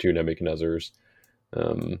had 2 Nebuchadnezzars,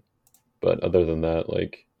 but other than that,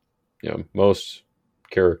 like most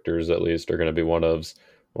characters at least are going to be one-ofs.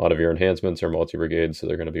 A lot of your enhancements are multi-brigades, so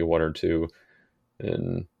they're going to be 1 or 2,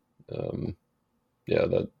 and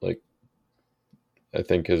that, like, I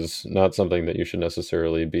think is not something that you should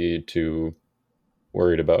necessarily be too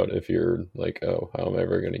worried about if you're like, oh, how am I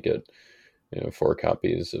ever going to get 4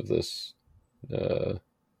 copies of this? Well,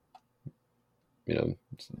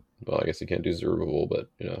 I guess you can't do Zerubbabel, but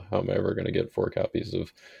how am I ever going to get 4 copies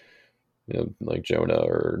of like Jonah,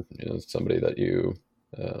 or somebody that you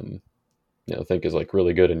think is like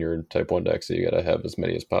really good in your Type 1 deck? So you got to have as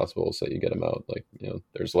many as possible so you get them out. Like,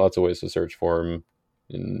 there's lots of ways to search for them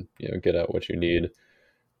and get out what you need,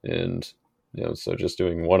 and so just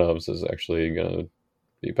doing one-ofs is actually gonna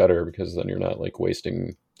be better, because then you're not like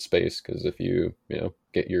wasting space, because if you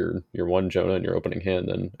get your 1 Jonah in your opening hand,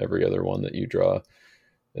 then every other one that you draw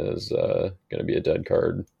is going to be a dead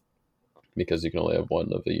card, because you can only have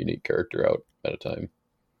 1 of a unique character out at a time.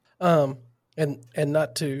 And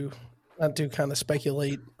not to kind of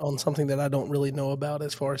speculate on something that I don't really know about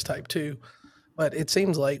as far as Type 2, but it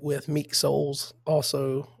seems like with Meek Souls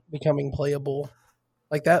also becoming playable,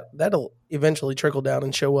 like that'll eventually trickle down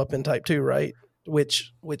and show up in Type 2, right?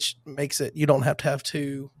 Which makes it, you don't have to have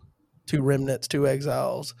two remnants, 2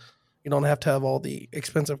 exiles. You don't have to have all the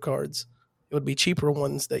expensive cards. It would be cheaper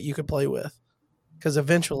ones that you could play with, because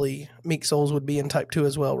eventually Meek Souls would be in Type 2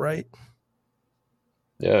 as well, right?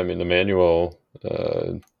 Yeah, I mean, the manual,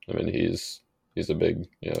 I mean, he's a big,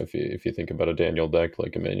 if you think about a Daniel deck,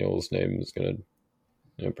 like Emmanuel's name is going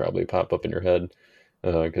to probably pop up in your head,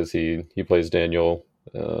 because he plays Daniel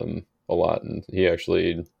a lot, and he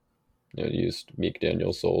actually used Meek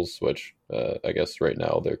Daniel Souls, which I guess right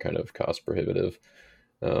now they're kind of cost prohibitive.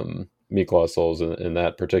 Meek Law Souls in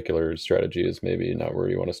that particular strategy is maybe not where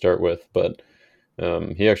you want to start with, but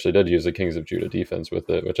he actually did use a Kings of Judah defense with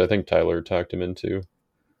it, which I think Tyler talked him into,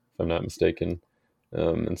 if I'm not mistaken.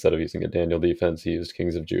 Instead of using a Daniel defense, he used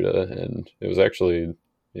Kings of Judah, and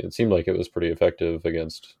it seemed like it was pretty effective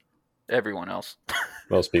against everyone else.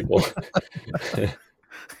 Most people.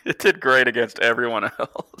 It did great against everyone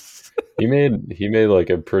else. He made like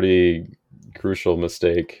a pretty crucial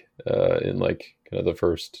mistake in like kind of the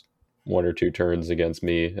first 1 or 2 turns against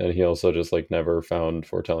me, and he also just like never found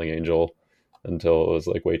Foretelling Angel until it was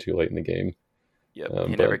like way too late in the game. Yep,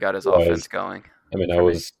 he never got his offense going. I mean, I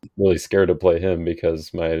was really scared to play him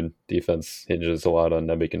because my defense hinges a lot on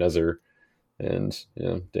Nebuchadnezzar, and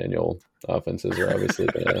Daniel offenses are obviously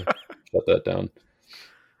going to shut that down.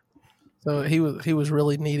 So he was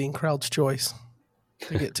really needing Crowd's Choice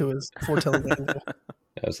to get to his Foretelling Angel.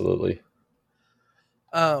 Absolutely.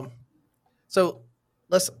 So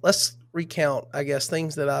let's recount, I guess,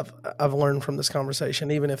 things that I've learned from this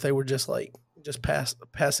conversation, even if they were just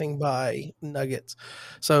passing by nuggets.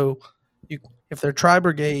 So, if they're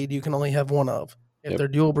tri-brigade, you can only have one of. If Yep. they're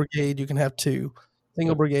dual brigade, you can have two.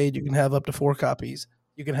 Single Yep. brigade, you can have up to 4 copies.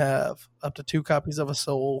 You can have up to 2 copies of a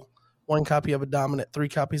soul, 1 copy of a dominant, 3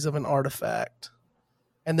 copies of an artifact.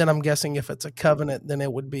 And then I'm guessing if it's a covenant, then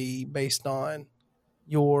it would be based on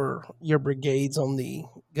your brigades on the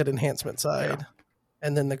good enhancement side. Yeah.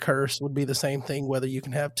 And then the curse would be the same thing, whether you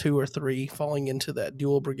can have 2 or 3 falling into that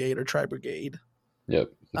dual brigade or tri-brigade.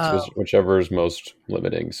 Yep. It's whichever is most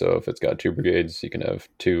limiting. So if it's got 2 brigades, you can have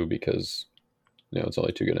 2 because it's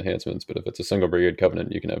only 2 good enhancements. But if it's a single brigade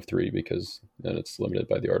covenant, you can have 3 because then it's limited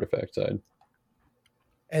by the artifact side.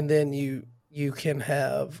 And then you can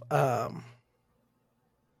have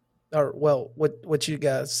what you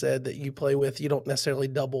guys said that you play with, you don't necessarily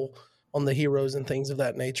double on the heroes and things of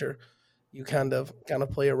that nature. You kind of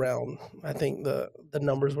play around. I think the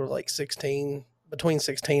numbers were like 16, between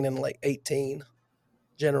 16 and like 18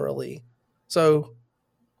 generally. So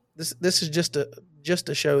this is just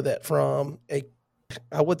to show that from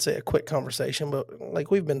I would say a quick conversation, but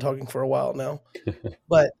like we've been talking for a while now.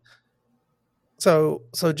 But so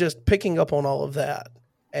just picking up on all of that,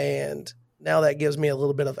 and now that gives me a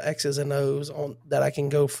little bit of X's and O's on that I can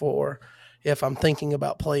go for if I'm thinking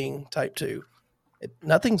about playing Type 2.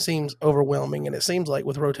 Nothing seems overwhelming, and it seems like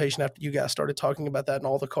with rotation, after you guys started talking about that and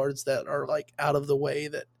all the cards that are like out of the way,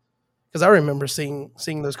 that because I remember seeing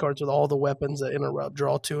those cards with all the weapons that interrupt,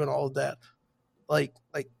 draw 2, and all of that, like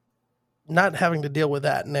not having to deal with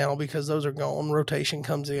that now because those are gone. Rotation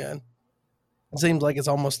comes in. It seems like it's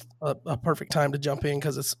almost a perfect time to jump in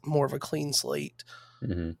because it's more of a clean slate.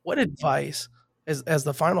 Mm-hmm. What advice, as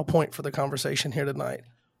the final point for the conversation here tonight,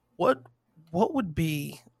 what would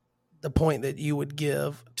be the point that you would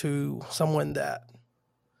give to someone that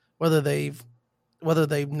whether they've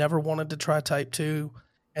never wanted to try Type 2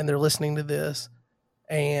 and they're listening to this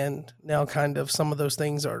and now kind of some of those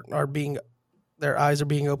things are being, their eyes are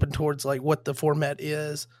being opened towards like what the format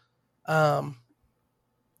is, and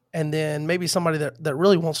then maybe somebody that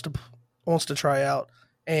really wants to try out,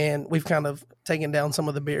 and we've kind of taken down some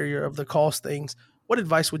of the barrier of the cost things. What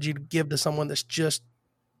advice would you give to someone that's just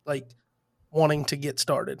like wanting to get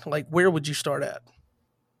started? Like, where would you start at?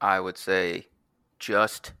 I would say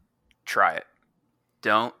just try it.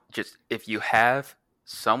 Don't just, if you have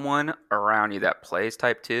someone around you that plays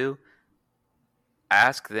Type 2,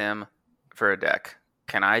 ask them for a deck.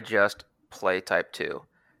 Can I just play Type 2?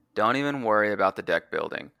 Don't even worry about the deck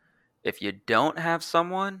building. If you don't have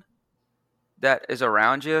someone that is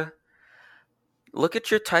around you, look at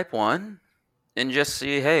your Type 1 and just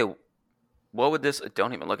see, hey, what would this...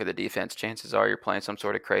 Don't even look at the defense. Chances are you're playing some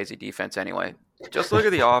sort of crazy defense anyway. Just look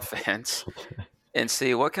at the offense and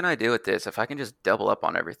see, what can I do with this if I can just double up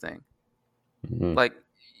on everything? Mm-hmm. Like,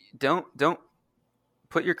 don't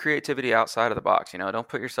put your creativity outside of the box. Don't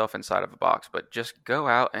put yourself inside of a box, but just go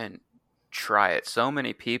out and try it. So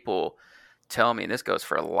many people tell me, and this goes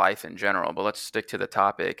for life in general, but let's stick to the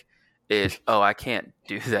topic, is, oh, I can't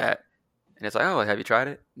do that. And it's like, oh, have you tried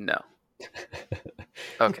it? No.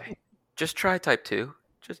 Okay. Just try Type 2.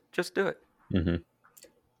 Just do it. Mm-hmm.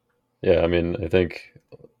 Yeah, I mean, I think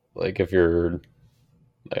like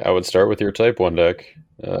I would start with your Type 1 deck,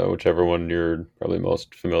 whichever one you're probably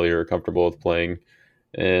most familiar or comfortable with playing.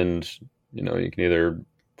 And, you can either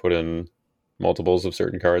put in multiples of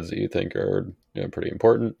certain cards that you think are pretty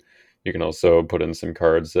important. You can also put in some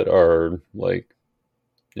cards that are like,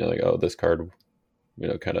 oh, this card,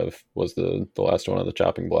 kind of was the last one on the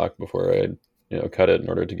chopping block before I, cut it in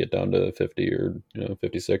order to get down to 50 or,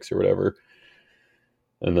 56 or whatever.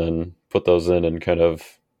 And then put those in and kind of,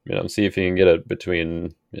 see if you can get it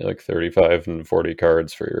between like 35 and 40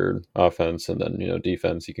 cards for your offense. And then,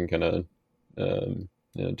 defense, you can kind of,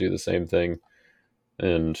 do the same thing.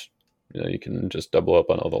 And, you can just double up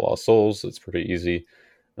on all the Lost Souls. It's pretty easy.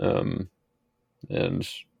 And,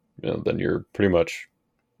 then you're pretty much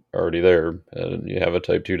already there and you have a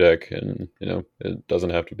Type 2 deck, and, it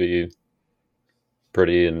doesn't have to be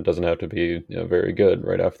pretty and doesn't have to be very good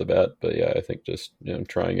right off the bat. But yeah, I think just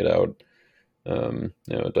trying it out,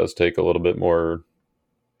 it does take a little bit more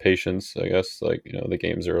patience, I guess. Like the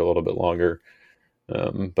games are a little bit longer,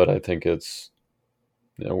 but I think it's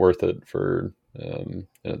worth it for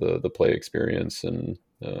the play experience, and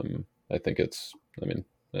I think it's,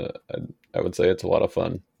 I would say it's a lot of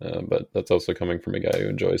fun, but that's also coming from a guy who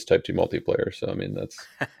enjoys Type 2 multiplayer, so I mean, that's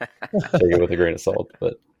take it with a grain of salt.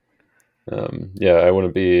 But yeah, I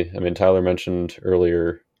wouldn't be... I mean, Tyler mentioned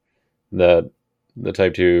earlier that the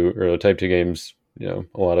Type 2 games, a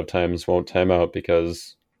lot of times won't time out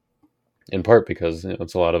because in part because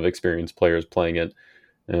it's a lot of experienced players playing it,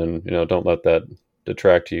 and don't let that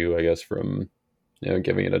detract you, I guess, from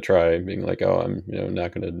giving it a try, being like, oh, I'm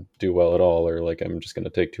not going to do well at all, or like I'm just going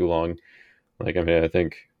to take too long. Like, I mean, I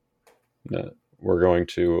think we're going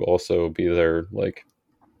to also be there, like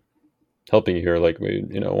helping you here. Like, we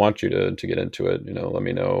want you to get into it. Let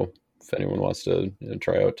me know if anyone wants to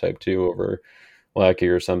try out Type 2 over Lackey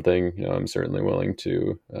or something. I'm certainly willing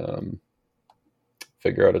to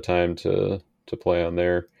figure out a time to play on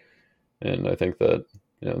there. And I think that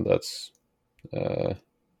that's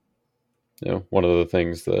one of the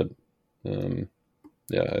things that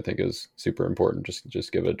I think is super important.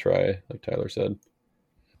 Just give it a try, like Tyler said.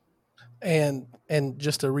 And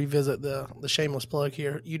just to revisit the shameless plug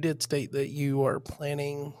here, you did state that you are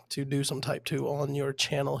planning to do some Type 2 on your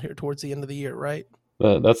channel here towards the end of the year, right?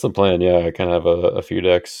 That's the plan. Yeah, I kind of have a few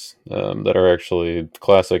decks that are actually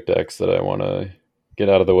classic decks that I want to get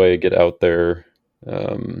out of the way, get out there.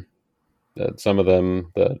 That some of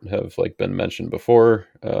them that have like been mentioned before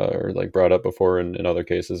or like brought up before in other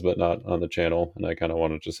cases, but not on the channel. And I kind of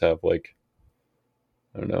want to just have like,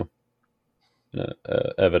 I don't know,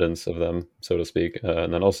 evidence of them, so to speak.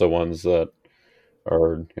 And then also ones that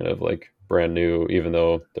are kind of like brand new, even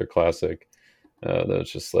though they're classic. That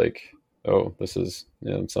it's just like, oh, this is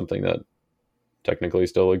something that technically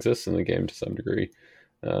still exists in the game to some degree.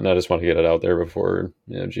 And I just want to get it out there before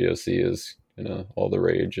GOC is all the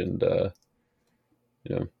rage, and I'm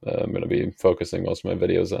going to be focusing most of my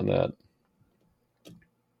videos on that.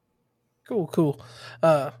 Cool.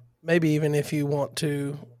 Maybe even if you want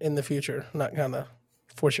to in the future, not kind of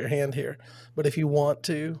force your hand here, but if you want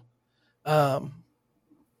to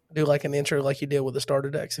do like an intro like you did with the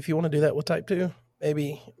starter decks, if you want to do that with Type 2,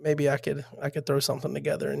 maybe I could throw something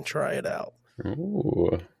together and try it out.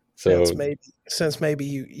 Ooh. So since maybe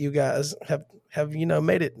you guys have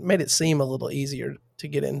made it seem a little easier to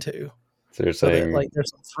get into. So you're saying that, like,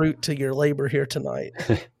 there's some fruit to your labor here tonight.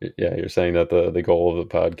 Yeah, you're saying that the goal of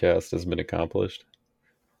the podcast has been accomplished.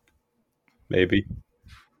 Maybe.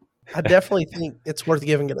 I definitely think it's worth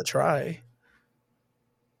giving it a try.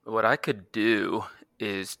 What I could do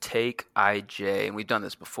is take IJ, and we've done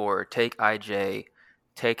this before, take IJ,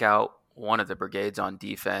 take out one of the brigades on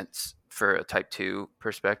defense for a Type 2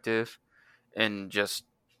 perspective, and just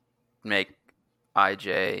make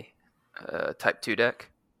IJ a Type 2 deck,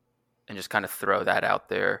 and just kind of throw that out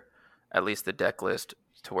there, at least the deck list,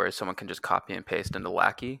 to where someone can just copy and paste into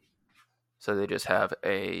Lackey. So they just have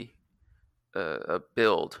a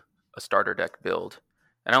build, a starter deck build.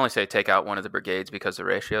 And I only say take out one of the brigades because the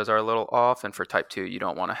ratios are a little off. And for Type 2, you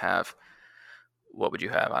don't want to have, what would you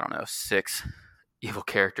have? I don't know, 6 evil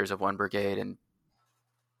characters of one brigade and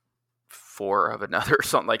 4 of another, or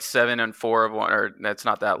something like 7 and 4 of one, or that's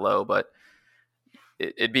not that low, but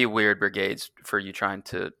it'd be weird brigades for you trying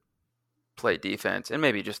to play defense, and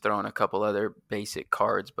maybe just throw in a couple other basic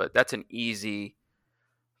cards. But that's an easy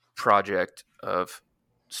project of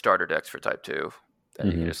starter decks for Type 2 that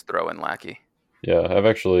you can just throw in Lackey. Yeah, I've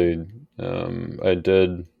actually I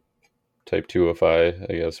did Type 2FI,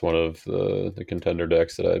 I guess, one of the contender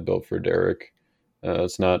decks that I built for Derek.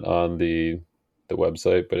 It's not on the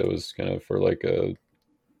website, but it was kind of for like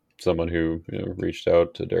someone who reached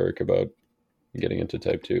out to Derek about getting into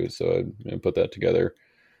Type 2, so I put that together.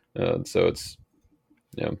 So it's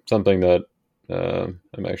something that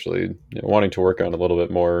I'm actually wanting to work on a little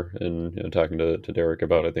bit more, and talking to Derek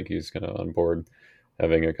about. I think he's kind of on board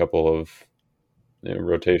having a couple of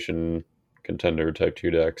rotation contender Type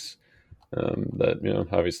 2 decks that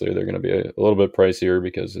obviously they're going to be a little bit pricier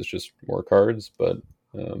because it's just more cards, but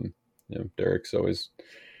Derek's always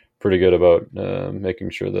pretty good about making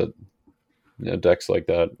sure that decks like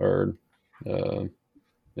that are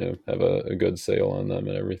have a good sale on them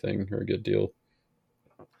and everything, or a good deal.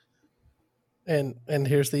 And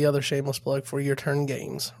here's the other shameless plug for your turn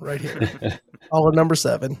games right here. All of number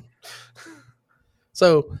 7.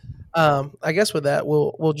 So I guess with that,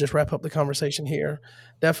 we'll just wrap up the conversation here.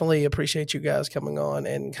 Definitely appreciate you guys coming on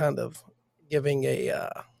and kind of giving a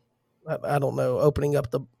I don't know, opening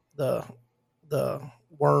up the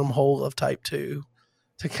wormhole of Type 2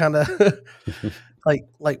 to kind of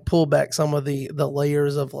like pull back some of the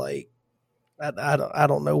layers of, like, I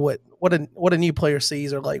don't know what a new player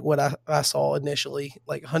sees, or like what I saw initially,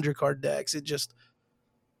 like 100 card decks.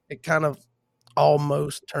 It kind of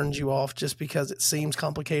almost turns you off just because it seems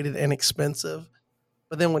complicated and expensive.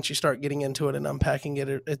 But then once you start getting into it and unpacking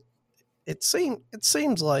it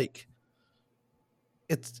seems like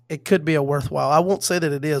it could be a worthwhile. I won't say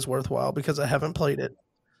that it is worthwhile because I haven't played it,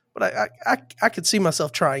 but I could see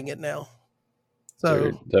myself trying it now.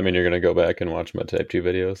 So does that mean you're going to go back and watch my Type 2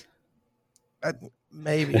 videos?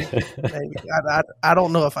 Maybe. I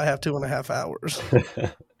don't know if I have 2.5 hours.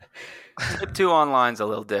 Type 2 online's a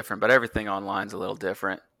little different, but everything online's a little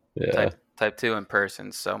different. Yeah. Type 2 in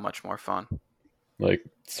person's so much more fun. Like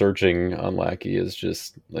searching on Lackey is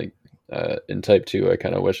just like in Type 2, I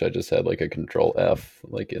kind of wish I just had like a Control F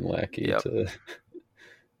like in Lackey to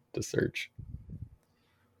search.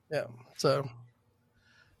 Yeah. So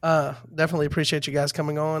definitely appreciate you guys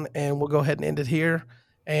coming on, and we'll go ahead and end it here,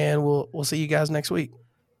 and we'll see you guys next week.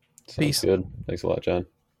 Sounds Peace. good. Thanks a lot, John.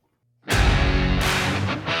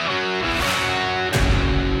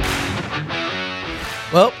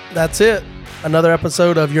 Well, that's it. Another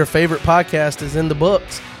episode of your favorite podcast is in the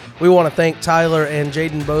books. We want to thank Tyler and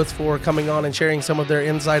Jaden both for coming on and sharing some of their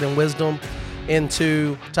insight and wisdom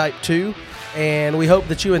into Type 2. And we hope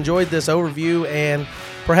that you enjoyed this overview, and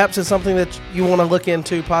perhaps it's something that you want to look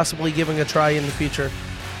into possibly giving a try in the future.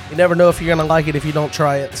 You never know if you're going to like it if you don't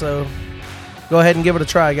try it. So go ahead and give it a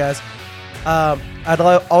try, guys. I'd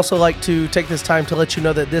also like to take this time to let you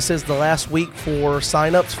know that this is the last week for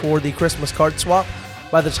signups for the Christmas card swap.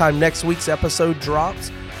 By the time next week's episode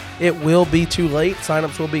drops, it will be too late.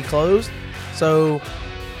 Signups will be closed. So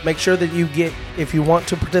make sure that if you want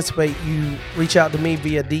to participate, you reach out to me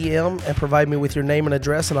via DM and provide me with your name and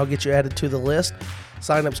address, and I'll get you added to the list.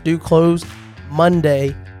 Signups do close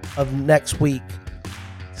Monday of next week.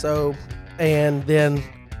 So, and then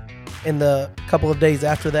in the couple of days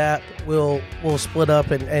after that, we'll split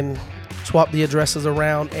up and swap the addresses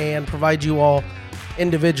around and provide you all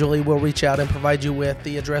individually. We'll reach out and provide you with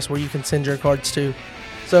the address where you can send your cards to.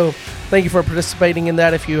 So thank you for participating in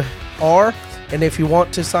that if you are, and if you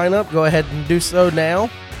want to sign up, go ahead and do so now,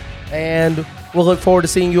 and we'll look forward to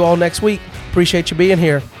seeing you all next week. Appreciate you being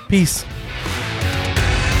here. Peace.